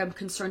parents who are like, I'm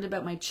concerned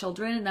about my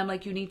children, and I'm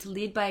like, you need to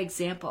lead by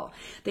example.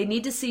 They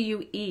need to see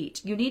you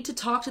eat. You need to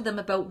talk to them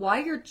about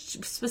why you're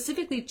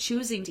specifically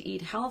choosing to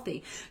eat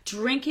healthy,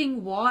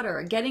 drinking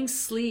water, getting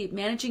sleep,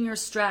 managing your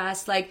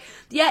stress. Like,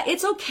 yeah,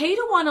 it's okay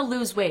to want to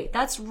lose weight.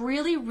 That's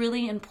really,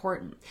 really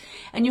important.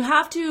 And you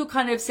have to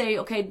kind of say,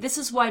 okay, this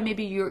is why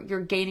maybe you're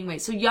gaining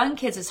weight. So young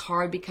kids is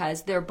hard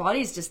because their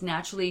bodies just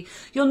naturally,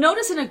 you'll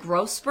notice in a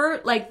growth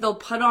spurt, like they'll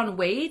put on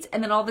weight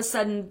and then all of a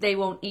sudden they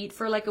won't eat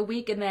for like a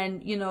week, and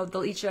then,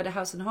 they'll eat you out of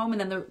house and home, and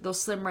then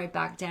they'll slim right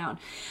back down.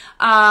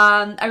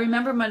 I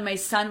remember when my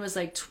son was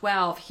like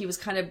 12, he was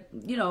kind of,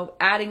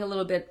 adding a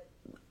little bit.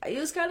 He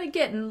was kind of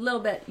getting a little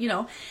bit,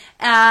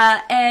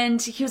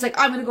 and he was like,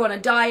 I'm going to go on a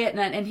diet.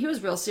 And he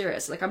was real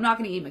serious. Like, I'm not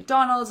going to eat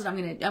McDonald's, and I'm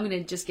going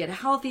to just get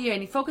healthier.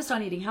 And he focused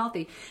on eating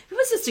healthy. It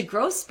was just a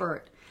growth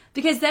spurt.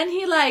 Because then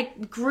he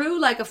like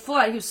grew like a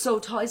foot. He was so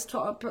tall. He's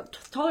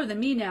taller than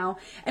me now.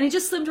 And he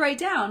just slimmed right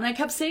down. And I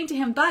kept saying to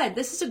him, bud,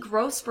 this is a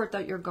growth spurt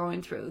that you're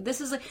going through.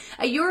 This is like,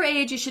 at your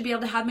age, you should be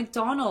able to have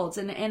McDonald's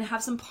and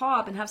have some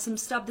pop and have some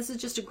stuff. This is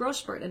just a growth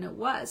spurt. And it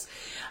was,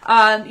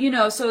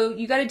 so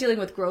you got to dealing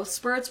with growth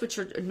spurts, which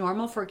are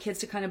normal for kids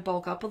to kind of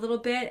bulk up a little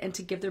bit and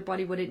to give their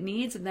body what it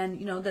needs. And then,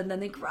 then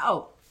they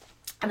grow.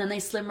 And then they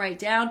slim right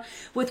down.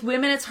 With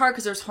women, it's hard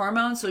because there's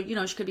hormones. So,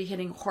 she could be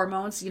hitting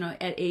hormones,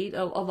 at 8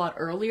 a lot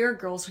earlier.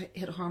 Girls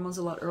hit hormones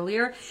a lot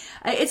earlier.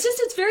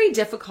 It's very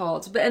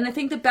difficult. And I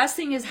think the best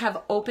thing is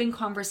have open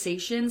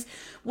conversations.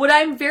 What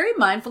I'm very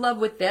mindful of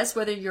with this,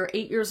 whether you're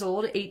 8 years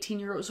old, 18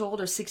 years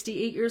old, or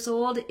 68 years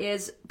old,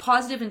 is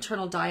positive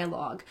internal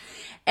dialogue.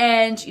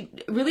 And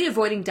really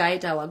avoiding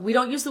diet dialogue. We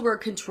don't use the word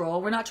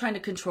control. We're not trying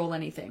to control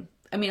anything.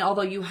 I mean,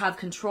 although you have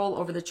control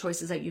over the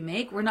choices that you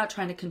make, we're not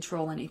trying to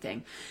control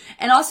anything.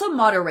 And also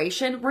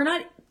moderation. We're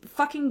not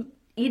fucking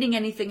eating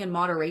anything in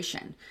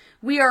moderation.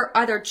 We are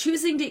either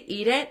choosing to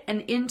eat it and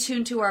in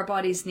tune to our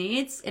body's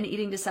needs and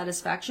eating to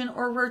satisfaction,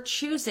 or we're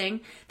choosing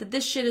that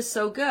this shit is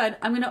so good,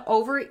 I'm going to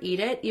overeat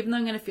it, even though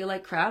I'm going to feel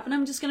like crap, and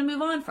I'm just going to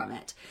move on from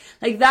it.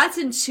 Like, that's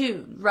in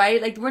tune,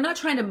 right? Like, we're not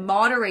trying to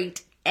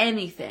moderate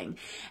anything.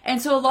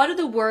 And so a lot of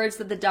the words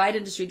that the diet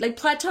industry, like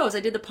plateaus,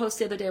 I did the post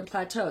the other day on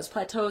plateaus,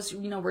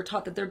 we're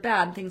taught that they're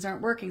bad and things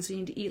aren't working, so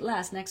you need to eat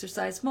less and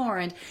exercise more.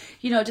 And,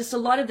 just a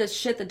lot of this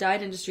shit the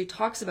diet industry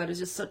talks about is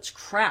just such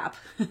crap.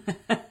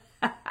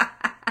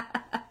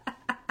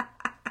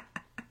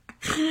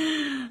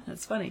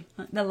 That's funny.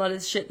 A lot of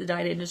this shit the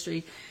diet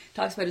industry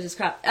talks about is just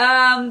crap.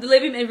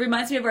 It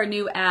reminds me of our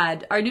new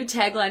ad, our new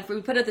tagline.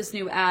 We put out this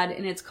new ad,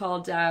 and it's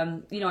called,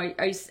 are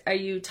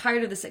you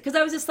tired of this? Because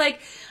I was just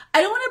like,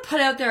 I don't want to put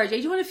out there, do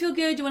you want to feel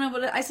good?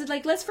 I said,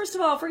 like, let's first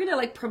of all, if we're going to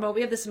like promote,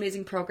 we have this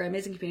amazing program,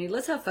 amazing community,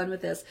 let's have fun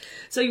with this.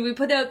 So we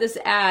put out this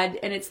ad,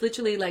 and it's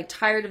literally like,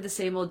 tired of the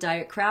same old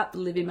diet crap, the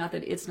living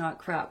method, it's not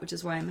crap, which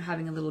is why I'm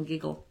having a little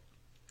giggle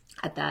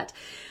at that.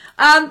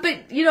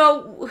 But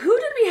who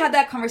did we have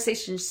that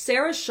conversation?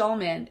 Sarah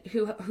Shulman,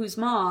 whose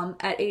mom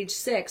at age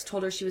 6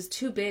 told her she was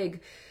too big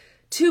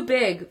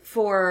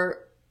for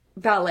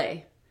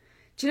ballet.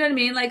 Do you know what I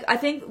mean? Like, I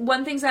think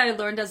one thing that I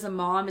learned as a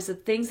mom is the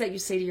things that you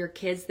say to your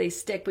kids, they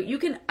stick, but you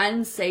can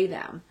unsay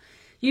them.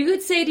 You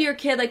could say to your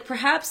kid, like,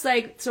 perhaps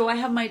like, so I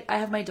have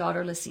my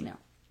daughter, Lucina.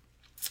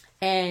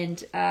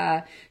 And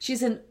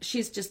she's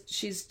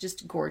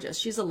just gorgeous.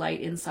 She's a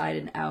light inside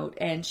and out,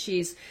 and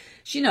she's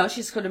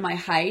sort of my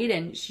height,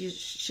 and she's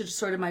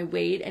sort of my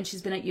weight, and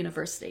she's been at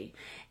university,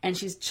 and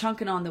she's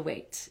chunking on the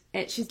weight,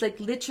 and she's like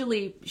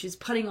literally she's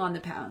putting on the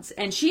pounds,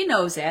 and she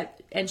knows it.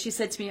 And she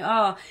said to me,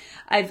 "Oh,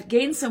 I've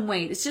gained some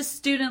weight. It's just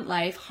student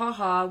life,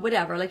 haha,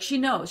 whatever." Like, she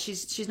knows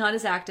she's not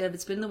as active.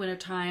 It's been the winter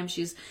time.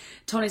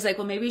 Tony's like,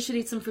 "Well, maybe you should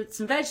eat some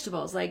fruits and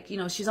vegetables." Like,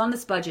 she's on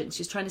this budget and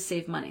she's trying to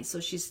save money, so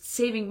she's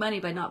saving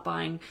money by not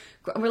buying.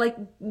 We're like,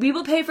 "We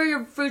will pay for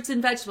your fruits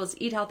and vegetables.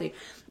 Eat healthy."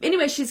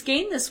 Anyway, she's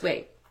gained this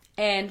weight.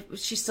 And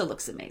she still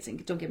looks amazing,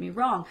 don't get me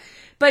wrong.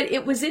 But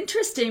it was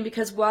interesting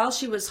because while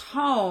she was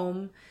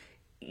home,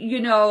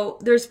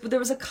 there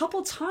was a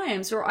couple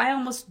times where I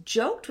almost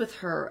joked with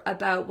her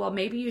about, well,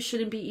 maybe you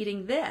shouldn't be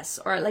eating this,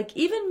 or like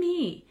even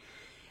me.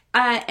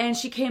 And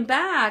she came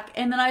back,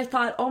 and then I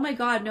thought, oh my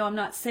God, no, I'm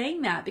not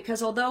saying that,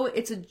 because although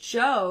it's a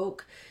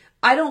joke,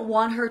 I don't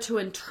want her to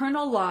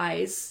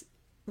internalize,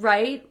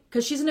 right?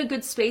 Because she's in a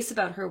good space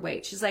about her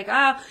weight. She's like,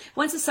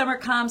 once the summer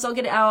comes, I'll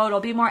get out. I'll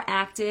be more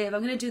active.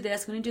 I'm going to do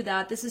this. I'm going to do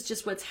that. This is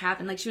just what's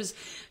happened. Like, she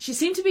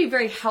seemed to be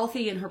very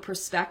healthy in her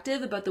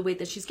perspective about the weight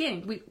that she's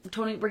gaining.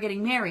 We're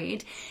getting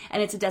married,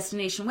 and it's a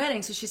destination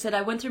wedding. So she said,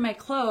 I went through my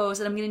clothes,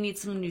 and I'm going to need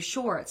some new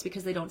shorts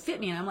because they don't fit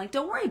me. And I'm like,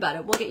 don't worry about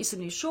it. We'll get you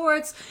some new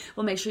shorts.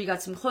 We'll make sure you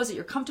got some clothes that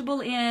you're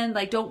comfortable in.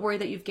 Like, don't worry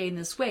that you've gained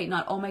this weight.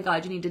 Not, oh my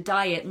God, you need to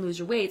diet and lose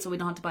your weight so we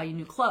don't have to buy you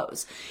new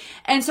clothes.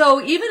 And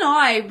so even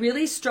I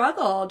really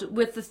struggled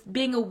with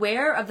being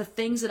aware of the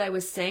things that I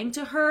was saying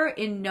to her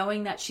in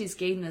knowing that she's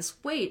gained this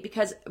weight,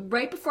 because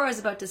right before I was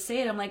about to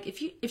say it, I'm like,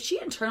 if she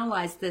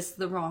internalized this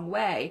the wrong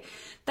way,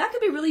 that could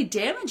be really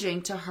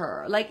damaging to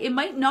her. Like, it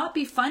might not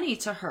be funny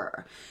to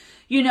her.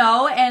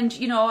 And,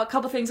 a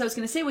couple things I was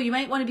going to say, well, you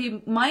might want to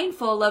be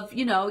mindful of,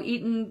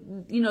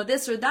 eating,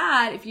 this or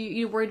that if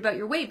you're worried about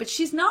your weight. But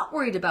she's not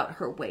worried about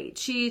her weight.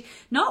 She's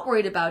not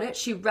worried about it.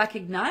 She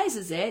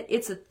recognizes it.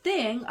 It's a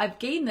thing. I've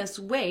gained this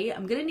weight.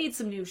 I'm going to need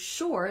some new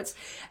shorts.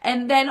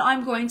 And then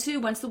I'm going to,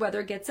 once the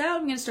weather gets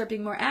out, I'm going to start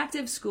being more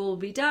active. School will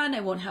be done.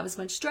 I won't have as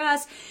much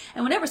stress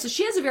and whatever. So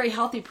she has a very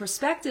healthy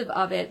perspective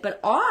of it.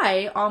 But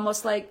I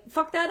almost like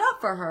fucked that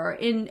up for her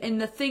in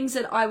the things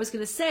that I was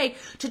going to say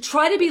to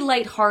try to be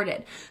lighthearted.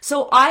 did.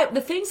 So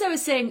the things I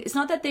was saying, it's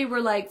not that they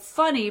were like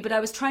funny, but I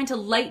was trying to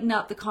lighten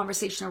up the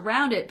conversation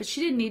around it, but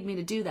she didn't need me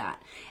to do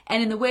that.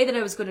 And in the way that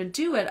I was going to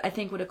do it, I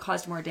think would have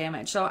caused more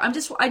damage. So I'm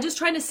just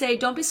trying to say,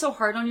 don't be so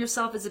hard on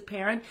yourself as a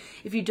parent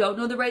if you don't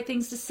know the right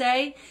things to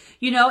say,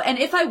 and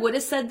if I would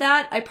have said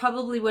that, I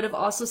probably would have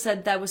also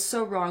said that was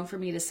so wrong for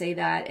me to say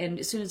that. And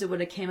as soon as it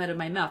would have came out of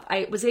my mouth,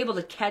 I was able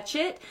to catch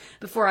it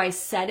before I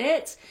said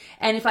it.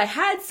 And if I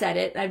had said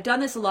it, I've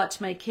done this a lot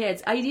to my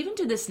kids. I even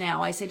do this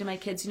now. I say to my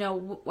kids,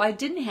 I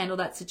didn't handle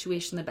that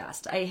situation the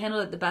best. I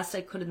handled it the best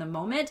I could in the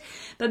moment,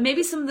 but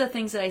maybe some of the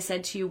things that I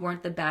said to you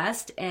weren't the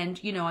best. And,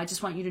 I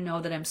just want you to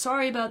know that I'm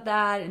sorry about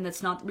that. And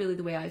that's not really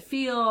the way I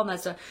feel.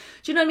 And do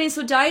you know what I mean?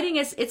 So dieting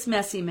it's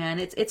messy, man.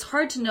 It's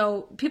hard to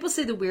know. People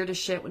say the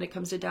weirdest shit when it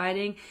comes to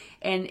dieting,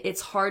 and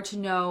it's hard to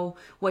know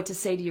what to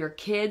say to your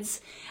kids.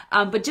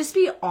 But just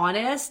be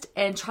honest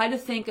and try to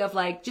think of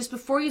just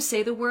before you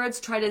say the words,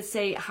 try to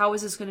say, how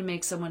is this going to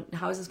make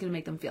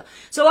them feel?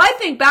 So I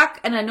think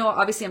back, and I know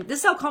obviously this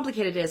is how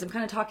complicated it is. I'm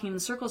kind of talking in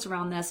circles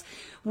around this.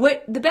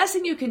 What the best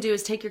thing you can do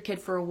is take your kid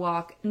for a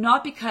walk,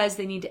 not because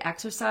they need to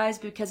exercise,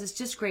 but because it's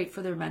just great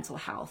for their mental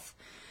health.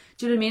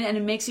 Do you know what I mean? And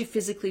it makes you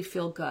physically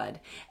feel good.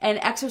 And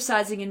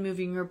exercising and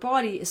moving your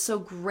body is so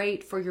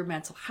great for your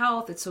mental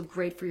health. It's so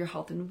great for your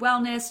health and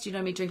wellness. Do you know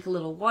what I mean? Drink a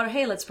little water.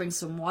 Hey, let's bring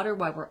some water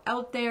while we're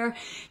out there.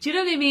 Do you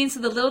know what I mean? So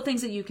the little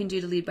things that you can do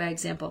to lead by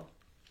example.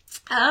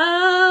 Okay,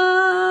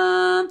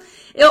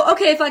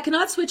 if I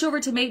cannot switch over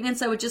to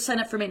maintenance, I would just sign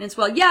up for maintenance.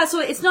 Well, yeah, so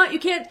it's not, you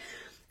can't.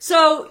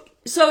 So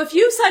if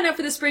you sign up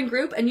for the spring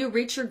group and you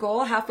reach your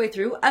goal halfway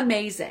through,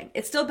 amazing.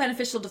 It's still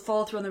beneficial to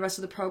follow through on the rest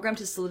of the program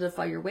to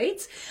solidify your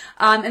weights.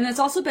 And it's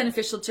also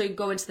beneficial to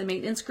go into the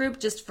maintenance group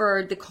just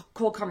for the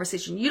cold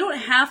conversation. You don't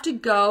have to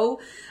go,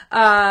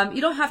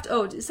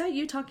 is that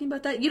you talking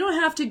about that? You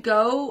don't have to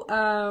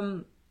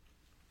go,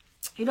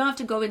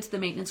 into the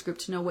maintenance group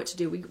to know what to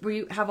do.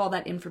 We have all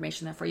that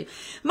information there for you.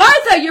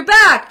 Martha, you're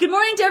back. Good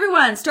morning to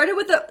everyone. Started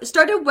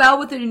well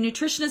with a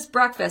nutritionist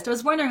breakfast. I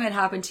was wondering what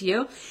happened to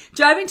you.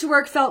 Driving to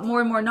work felt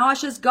more and more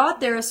nauseous. Got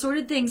there,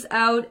 sorted things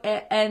out,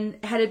 and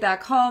headed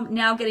back home.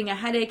 Now getting a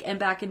headache and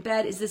back in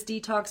bed. Is this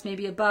detox?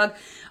 Maybe a bug?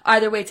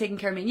 Either way, taking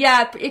care of me.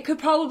 Yeah, it could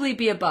probably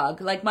be a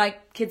bug. Like my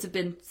kids have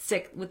been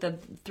sick with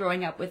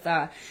throwing up with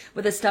a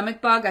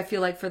stomach bug. I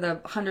feel like for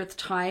the 100th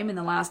time in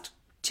the last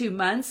 2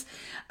 months.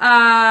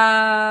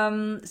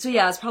 So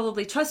yeah, it's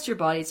probably, trust your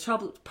body. It's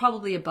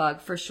probably a bug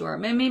for sure.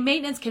 I mean,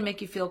 maintenance can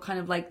make you feel kind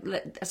of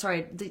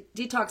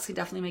detox can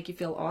definitely make you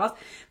feel off,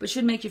 but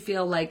should make you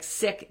feel like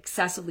sick,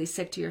 excessively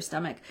sick to your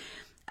stomach.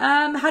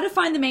 How to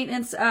find the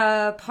maintenance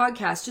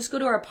podcast. Just go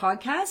to our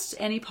podcast,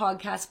 any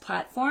podcast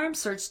platform,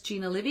 search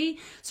Gina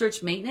Livy,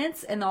 search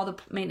maintenance, and all the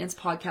maintenance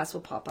podcasts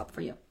will pop up for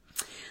you.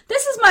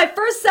 This is my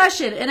first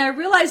session, and I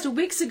realized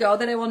weeks ago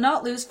that I will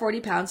not lose 40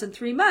 pounds in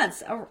 3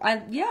 months.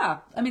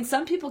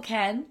 Some people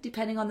can,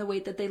 depending on the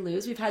weight that they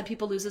lose. We've had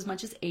people lose as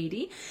much as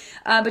 80,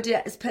 but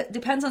it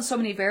depends on so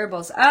many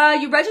variables.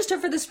 You register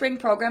for the spring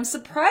program.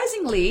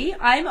 Surprisingly,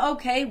 I'm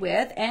okay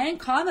with and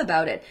calm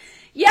about it.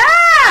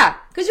 Yeah,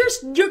 because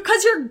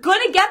you're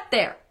gonna get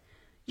there.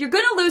 You're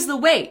going to lose the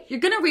weight. You're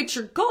going to reach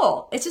your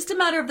goal. It's just a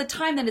matter of the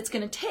time that it's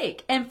going to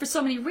take. And for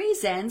so many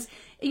reasons,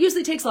 it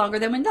usually takes longer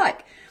than we'd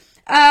like.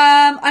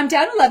 I'm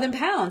down 11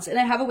 pounds and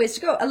I have a ways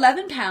to go.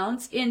 11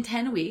 pounds in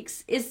 10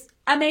 weeks is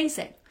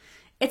amazing.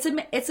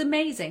 It's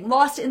amazing.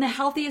 Lost in the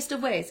healthiest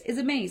of ways is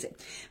amazing.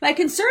 My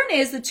concern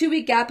is the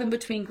 2-week gap in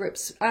between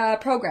groups,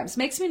 programs.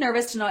 Makes me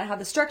nervous to not have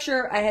the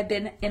structure I had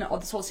been in all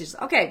this whole season.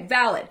 Okay,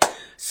 valid.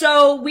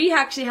 So we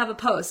actually have a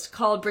post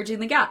called Bridging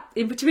the Gap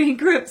in between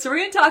groups. So we're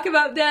going to talk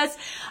about this.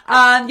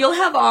 You'll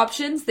have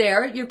options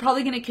there. You're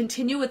probably going to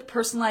continue with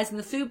personalizing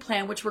the food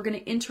plan, which we're going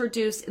to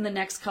introduce in the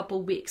next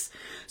couple weeks.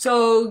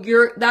 So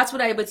that's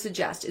what I would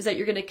suggest, is that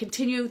you're going to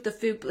continue the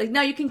food.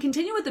 Now you can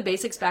continue with the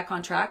basics back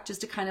on track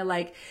just to kind of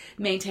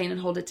maintain and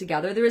hold it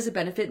together. There is a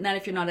benefit in that.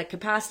 If you're not at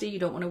capacity, you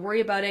don't want to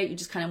worry about it. You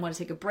just kind of want to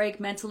take a break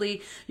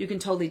mentally. You can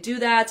totally do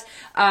that.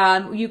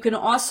 You can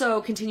also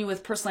continue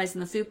with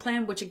personalizing the food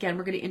plan, which again,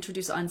 we're going to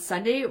introduce on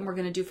Sunday and we're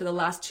going to do for the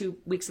last 2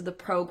 weeks of the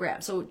program.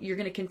 So you're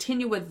going to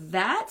continue with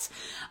that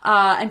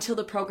until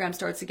the program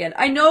starts again.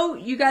 I know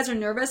you guys are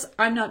nervous.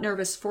 I'm not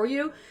nervous for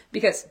you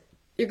because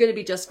you're going to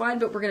be just fine,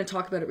 but we're going to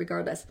talk about it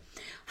regardless.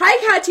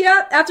 Hi,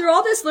 Katya. After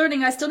all this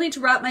learning, I still need to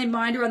wrap my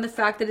mind around the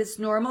fact that it's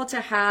normal to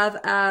have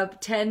a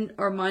 10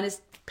 or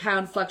minus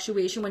pound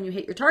fluctuation when you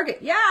hit your target.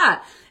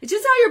 Yeah, it's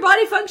just how your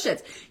body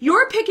functions.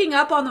 You're picking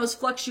up on those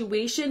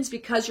fluctuations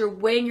because you're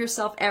weighing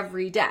yourself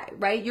every day,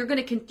 right? Your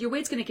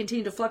weight's going to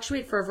continue to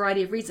fluctuate for a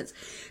variety of reasons.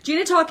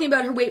 Gina talking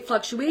about her weight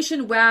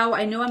fluctuation. Wow,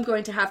 I know I'm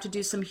going to have to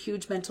do some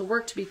huge mental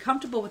work to be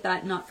comfortable with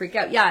that and not freak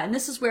out. Yeah, and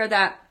this is where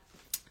that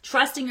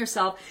trusting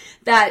yourself,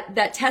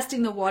 that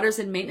testing the waters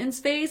in maintenance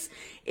phase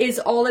is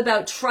all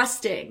about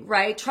trusting,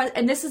 right?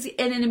 And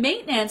in a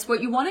maintenance,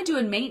 what you want to do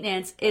in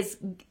maintenance is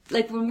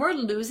when we're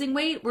losing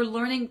weight, we're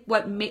learning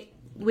what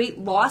weight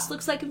loss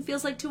looks like and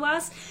feels like to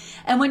us.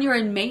 And when you're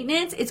in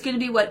maintenance, it's going to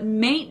be what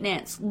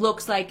maintenance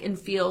looks like and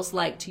feels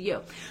like to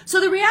you. So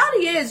the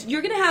reality is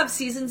you're going to have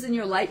seasons in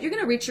your life, you're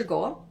going to reach your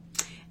goal.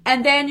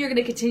 And then you're going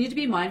to continue to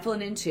be mindful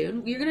and in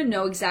tune. You're going to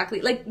know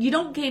exactly, like, you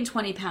don't gain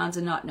 20 pounds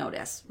and not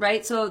notice,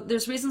 right? So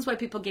there's reasons why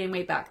people gain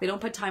weight back. They don't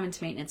put time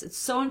into maintenance. It's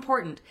so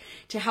important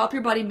to help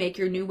your body make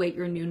your new weight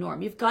your new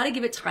norm. You've got to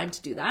give it time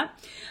to do that.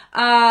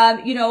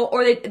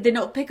 Or they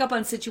don't pick up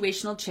on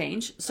situational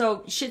change.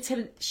 So shit's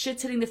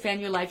hitting the fan in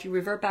your life. You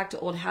revert back to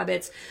old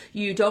habits.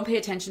 You don't pay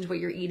attention to what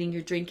you're eating,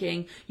 you're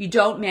drinking. You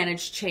don't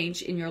manage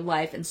change in your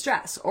life and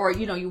stress. Or,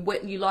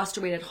 you lost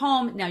your weight at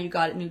home. Now you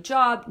got a new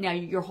job. Now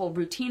your whole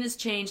routine has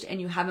changed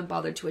and you haven't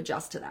bothered to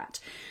adjust to that,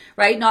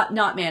 right? Not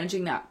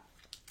managing that.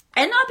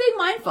 And not being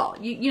mindful.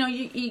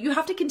 You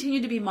have to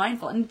continue to be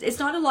mindful. And it's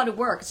not a lot of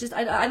work. It's just,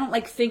 I don't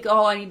think,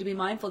 I need to be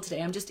mindful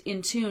today. I'm just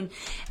in tune.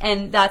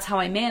 And that's how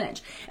I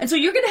manage. And so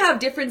you're going to have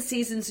different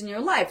seasons in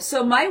your life.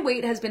 So my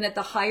weight has been at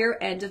the higher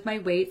end of my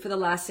weight for the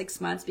last 6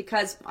 months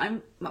because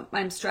I'm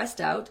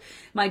stressed out.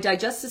 My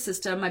digestive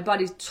system, my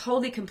body's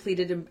totally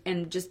completed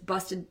and just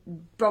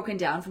broken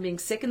down from being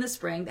sick in the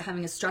spring,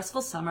 having a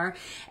stressful summer.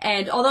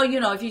 And although,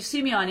 if you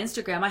see me on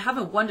Instagram, I have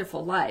a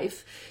wonderful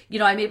life.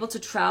 I'm able to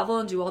travel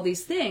and do all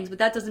these things. But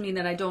that doesn't mean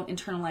that I don't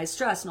internalize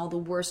stress in all the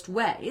worst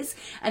ways.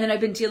 And then I've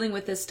been dealing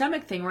with this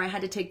stomach thing where I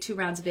had to take 2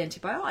 rounds of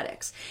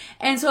antibiotics.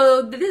 And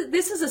so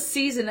this is a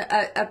season,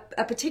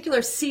 a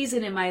particular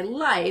season in my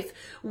life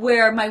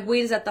where my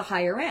weight is at the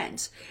higher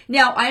end.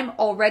 Now I'm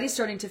already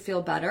starting to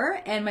feel better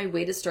and my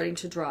weight is starting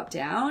to drop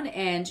down.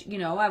 And,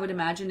 I would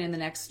imagine in the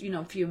next,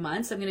 few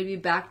months, I'm going to be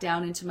back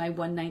down into my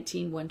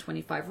 119,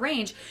 125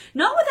 range,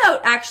 not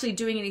without actually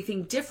doing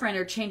anything different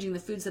or changing the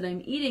foods that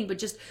I'm eating, but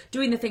just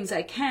doing the things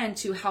I can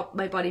to help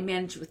my body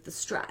manage with the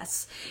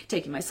stress,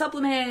 taking my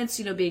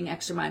supplements, being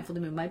extra mindful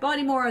to move my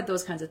body more,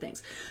 those kinds of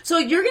things. So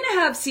you're going to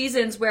have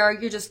seasons where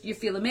you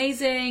feel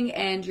amazing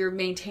and you're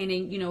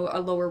maintaining, a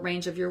lower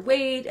range of your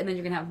weight. And then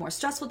you're going to have more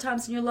stressful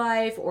times in your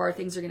life or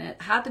things are going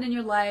to happen in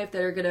your life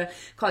that are going to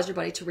cause your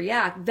body to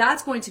react.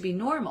 That's going to be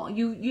normal.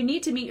 You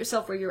need to meet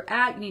yourself where you're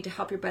at. You need to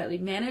help your body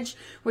manage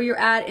where you're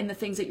at and the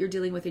things that you're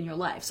dealing with in your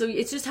life. So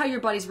it's just how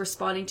your body's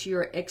responding to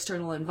your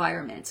external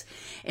environment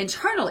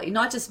internally,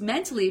 not just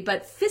mentally,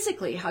 but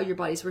physically, how your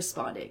body's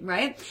responding,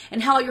 right?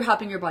 And how you're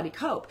helping your body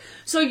cope.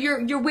 So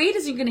your weight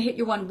isn't going to hit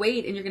your one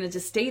weight and you're going to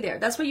just stay there.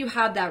 That's why you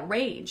have that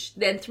range.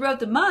 Then throughout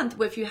the month,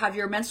 if you have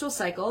your menstrual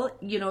cycle,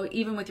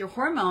 even with your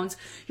hormones,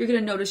 you're going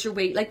to notice your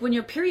weight. Like when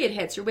your period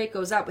hits, your weight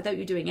goes up without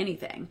you doing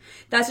anything.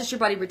 That's just your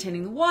body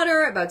retaining the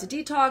water, about to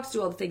detox,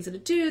 do all the things that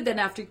it do. Then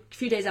after a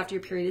few days after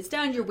your period is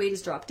down, your weight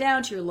is dropped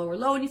down to your lower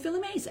low and you feel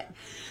amazing.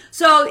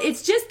 So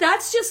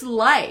that's just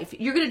life.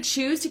 You're going to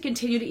choose to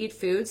continue to eat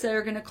foods that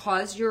are going to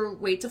cause your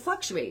weight to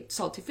fluctuate.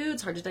 Salty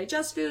foods, hard to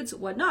digest foods,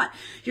 whatnot.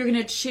 You're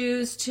going to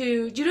choose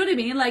to, do you know what I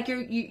mean? Like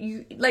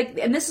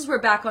and this is where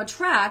back on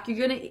track,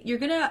 you're going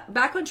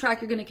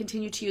to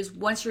continue to use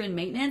once you're in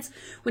maintenance,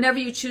 whenever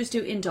you choose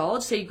to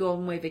indulge, say you go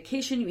on away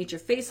vacation, you eat your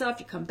face off,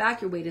 you come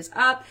back, your weight is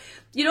up,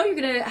 you're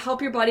going to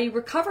help your body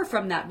recover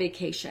from that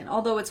vacation.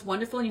 Although it's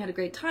wonderful and you had a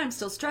great time,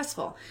 still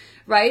stressful,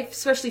 right?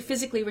 Especially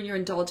physically when you're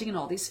indulging in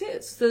all these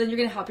foods. So then you're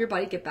going to help your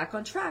body get back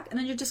on track and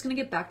then you're just going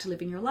to get back to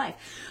living your life.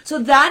 So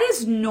that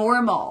is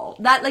normal.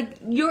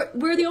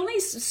 We're the only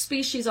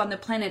species on the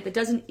planet that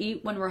doesn't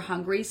eat when we're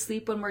hungry,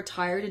 sleep when we're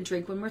tired, and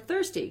drink when we're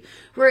thirsty.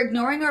 We're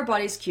ignoring our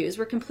body's cues.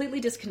 We're completely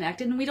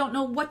disconnected and we don't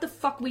know what the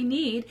fuck we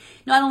need,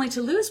 not only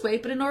to lose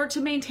weight, but in order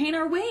to maintain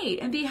our weight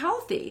and be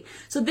healthy.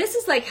 So this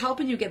is like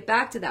helping you get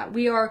back to that.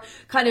 We are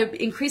kind of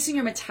increasing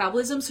your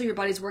metabolism so your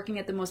body's working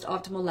at the most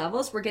optimal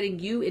levels. We're getting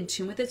you in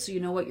tune with it so you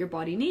know what your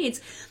body needs.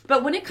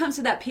 But when it comes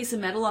to that piece of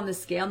metal on the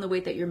scale and the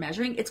weight that you're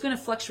measuring, it's going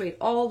to fluctuate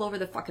all over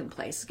the fucking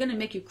place. It's going to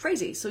make you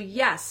crazy. So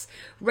yes,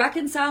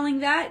 reconciling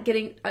that,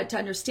 getting to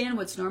understand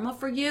what's normal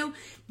for you,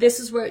 this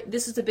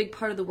is a big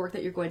part of the work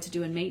that you're going to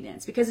do in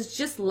maintenance because it's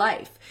just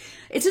life.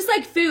 It's just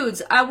like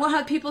foods. I will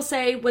have people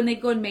say when they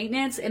go in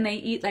maintenance and they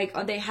eat I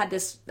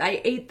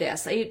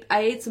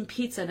ate some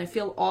pizza and I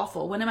feel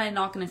awful. When am I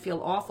not going to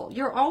feel awful?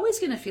 You're always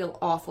going to feel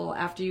awful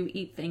after you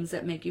eat things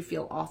that make you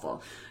feel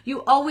awful.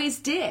 You always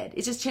did.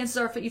 It's just chances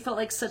are if you felt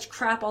like such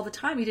crap all the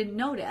time, you didn't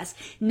notice.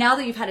 Now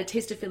that you've had a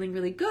taste of feeling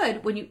really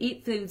good, when you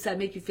eat foods that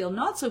make you feel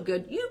not so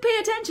good, you pay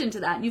attention to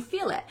that and you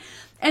feel it.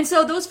 And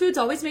so those foods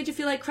always made you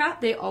feel like crap.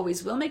 They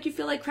always will make you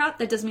feel like crap.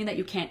 That doesn't mean that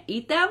you can't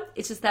eat them.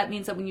 It's just that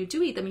means that when you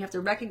do eat them, you have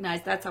to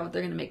recognize that's how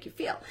they're going to make you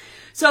feel.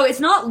 So it's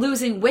not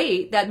losing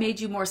weight that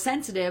made you more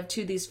sensitive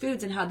to these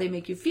foods and how they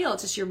make you feel.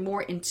 It's just you're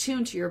more in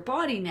tune to your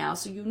body now.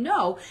 So you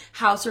know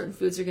how certain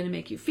foods are going to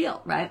make you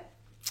feel, right?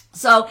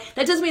 So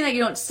that doesn't mean that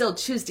you don't still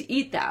choose to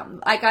eat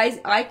them. Like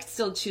I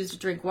still choose to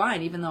drink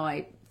wine even though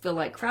I feel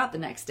like crap the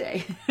next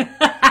day.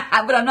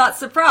 But I'm not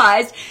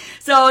surprised.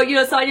 So,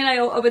 Sonia and I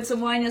opened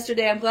some wine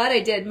yesterday. I'm glad I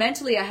did.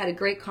 Mentally, I had a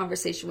great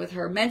conversation with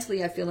her.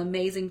 Mentally, I feel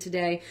amazing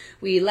today.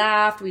 We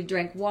laughed. We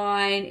drank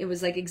wine. It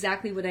was like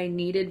exactly what I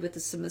needed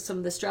with some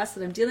of the stress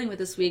that I'm dealing with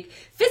this week.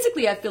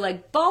 Physically, I feel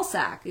like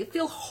ballsack. I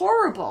feel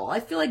horrible. I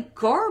feel like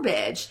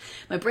garbage.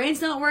 My brain's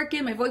not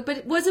working. My voice,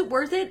 but was it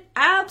worth it?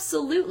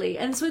 Absolutely.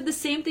 And so the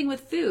same thing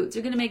with foods.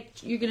 You're going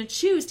to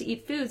choose to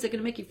eat foods that are going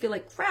to make you feel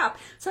like crap.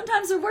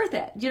 Sometimes they're worth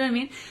it. Do you know what I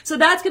mean? So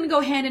that's going to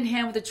go hand in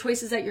hand with the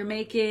choices that you're you're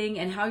making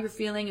and how you're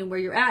feeling and where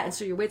you're at. And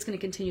so your weight's going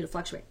to continue to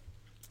fluctuate.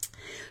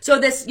 So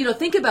this,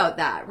 think about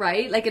that,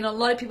 right? Like, and a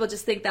lot of people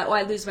just think that,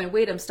 I lose my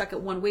weight, I'm stuck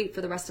at one weight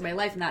for the rest of my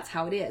life, and that's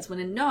how it is.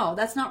 When no,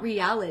 that's not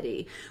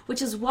reality,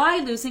 which is why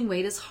losing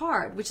weight is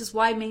hard, which is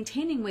why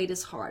maintaining weight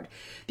is hard,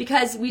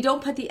 because we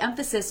don't put the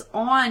emphasis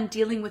on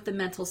dealing with the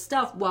mental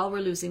stuff while we're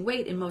losing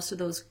weight in most of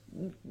those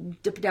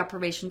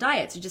deprivation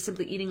diets. You're just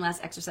simply eating less,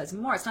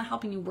 exercising more. It's not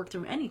helping you work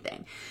through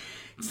anything.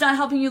 It's not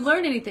helping you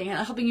learn anything. It's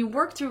not helping you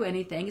work through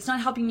anything. It's not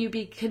helping you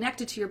be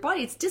connected to your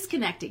body. It's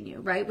disconnecting you,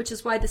 right? Which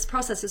is why this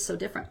process is so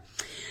different.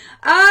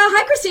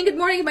 Hi, Christine. Good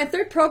morning. My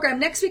third program.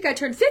 Next week, I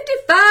turn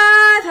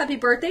 55. Happy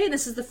birthday. And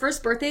this is the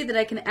first birthday that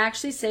I can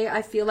actually say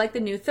I feel like the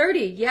new 30.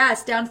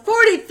 Yes, down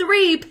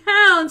 43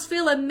 pounds.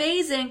 Feel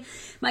amazing.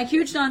 My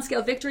huge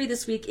non-scale victory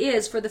this week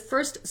is for the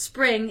first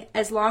spring,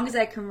 as long as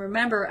I can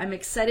remember, I'm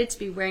excited to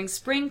be wearing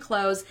spring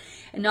clothes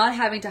and not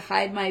having to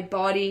hide my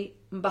body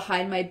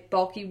behind my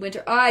bulky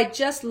winter. I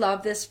just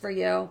love this for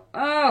you.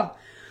 Oh,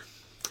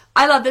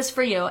 I love this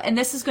for you. And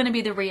this is going to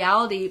be the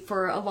reality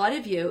for a lot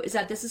of you, is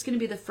that this is going to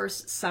be the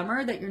first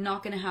summer that you're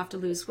not going to have to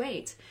lose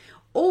weight.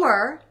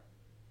 Or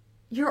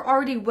you're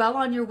already well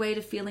on your way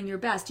to feeling your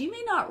best. You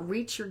may not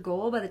reach your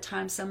goal by the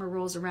time summer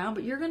rolls around,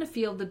 but you're going to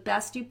feel the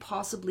best you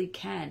possibly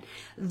can.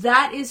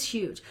 That is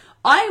huge.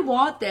 I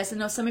want this, I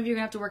know some of you are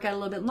going to have to work out a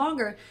little bit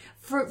longer,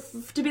 for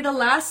to be the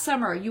last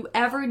summer you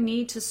ever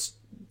need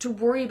to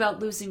worry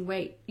about losing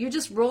weight. You're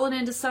just rolling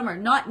into summer,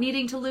 not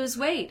needing to lose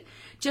weight,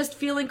 just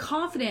feeling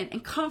confident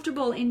and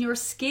comfortable in your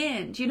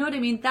skin. Do you know what I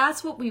mean?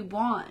 That's what we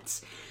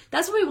want.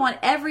 That's what we want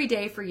every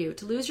day for you,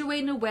 to lose your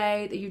weight in a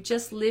way that you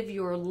just live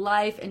your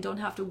life and don't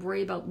have to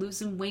worry about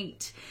losing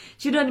weight.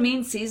 Do you know what I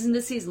mean? Season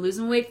to season,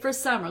 losing weight for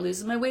summer,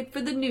 losing my weight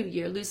for the new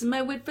year, losing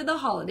my weight for the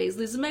holidays,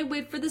 losing my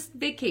weight for this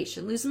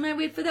vacation, losing my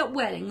weight for that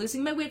wedding,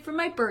 losing my weight for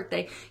my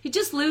birthday. You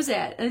just lose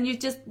it and you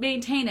just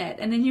maintain it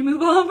and then you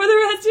move on for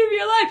the rest of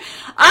your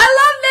life.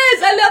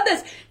 I love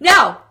this.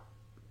 Now,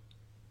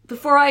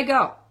 before I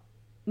go,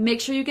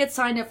 make sure you get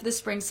signed up for the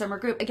spring summer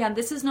group. Again,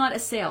 this is not a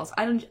sales.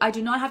 I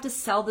do not have to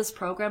sell this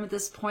program at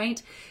this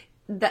point.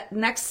 That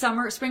next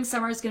summer, spring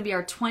summer, is going to be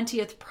our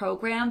 20th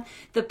program.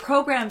 The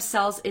program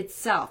sells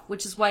itself,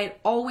 which is why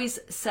it always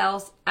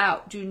sells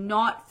out. Do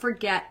not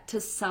forget to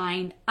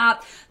sign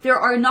up. There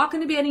are not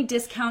going to be any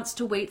discounts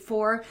to wait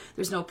for.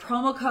 There's no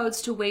promo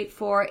codes to wait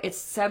for. It's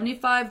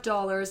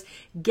 $75.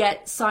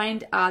 Get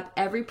signed up.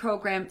 Every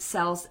program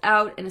sells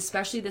out, and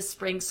especially the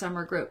spring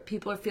summer group.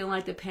 People are feeling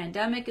like the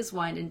pandemic is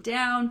winding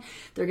down.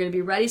 They're going to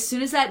be ready as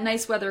soon as that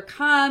nice weather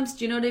comes.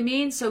 Do you know what I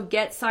mean? So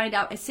get signed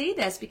up. I say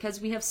this because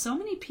we have so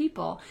many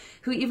people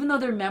who, even though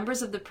they're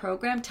members of the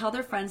program, tell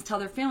their friends, tell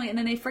their family, and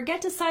then they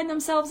forget to sign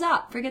themselves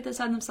up.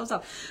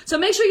 So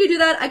make sure you do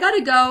that. I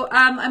gotta go.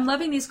 I'm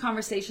loving these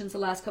conversations the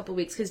last couple of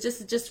weeks because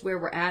just where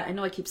we're at. I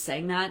know I keep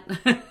saying that.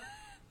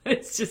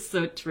 It's just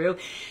so true.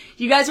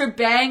 You guys are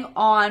bang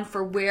on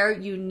for where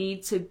you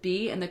need to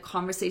be and the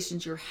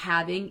conversations you're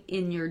having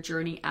in your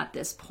journey at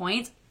this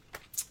point.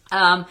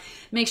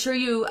 Make sure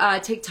you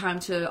take time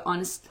to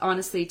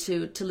honestly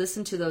to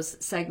listen to those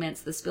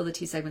segments, the Spill the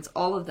Tea segments,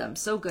 all of them.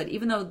 So good.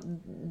 Even though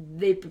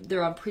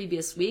they're on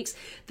previous weeks,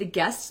 the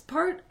guest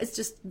part, it's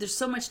just, there's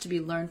so much to be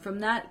learned from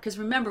that. Because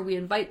remember, we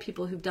invite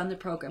people who've done the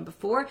program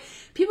before,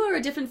 people who are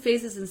at different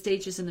phases and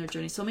stages in their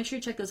journey. So make sure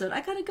you check those out.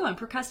 I gotta go. I'm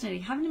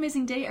procrastinating. Have an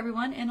amazing day,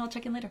 everyone, and I'll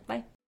check in later.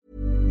 Bye.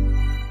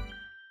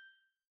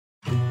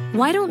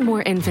 Why don't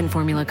more infant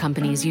formula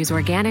companies use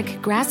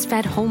organic,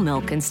 grass-fed whole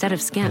milk instead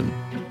of skim?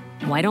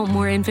 Why don't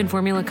more infant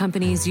formula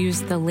companies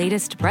use the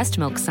latest breast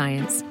milk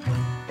science?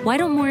 Why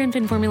don't more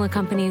infant formula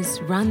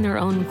companies run their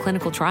own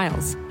clinical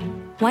trials?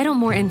 Why don't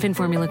more infant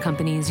formula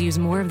companies use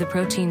more of the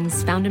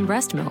proteins found in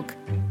breast milk?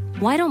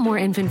 Why don't more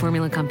infant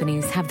formula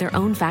companies have their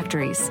own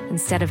factories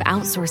instead of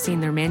outsourcing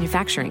their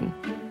manufacturing?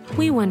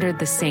 We wondered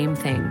the same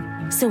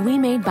thing. So we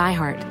made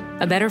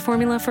ByHeart, a better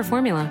formula for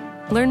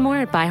formula. Learn more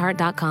at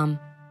byheart.com.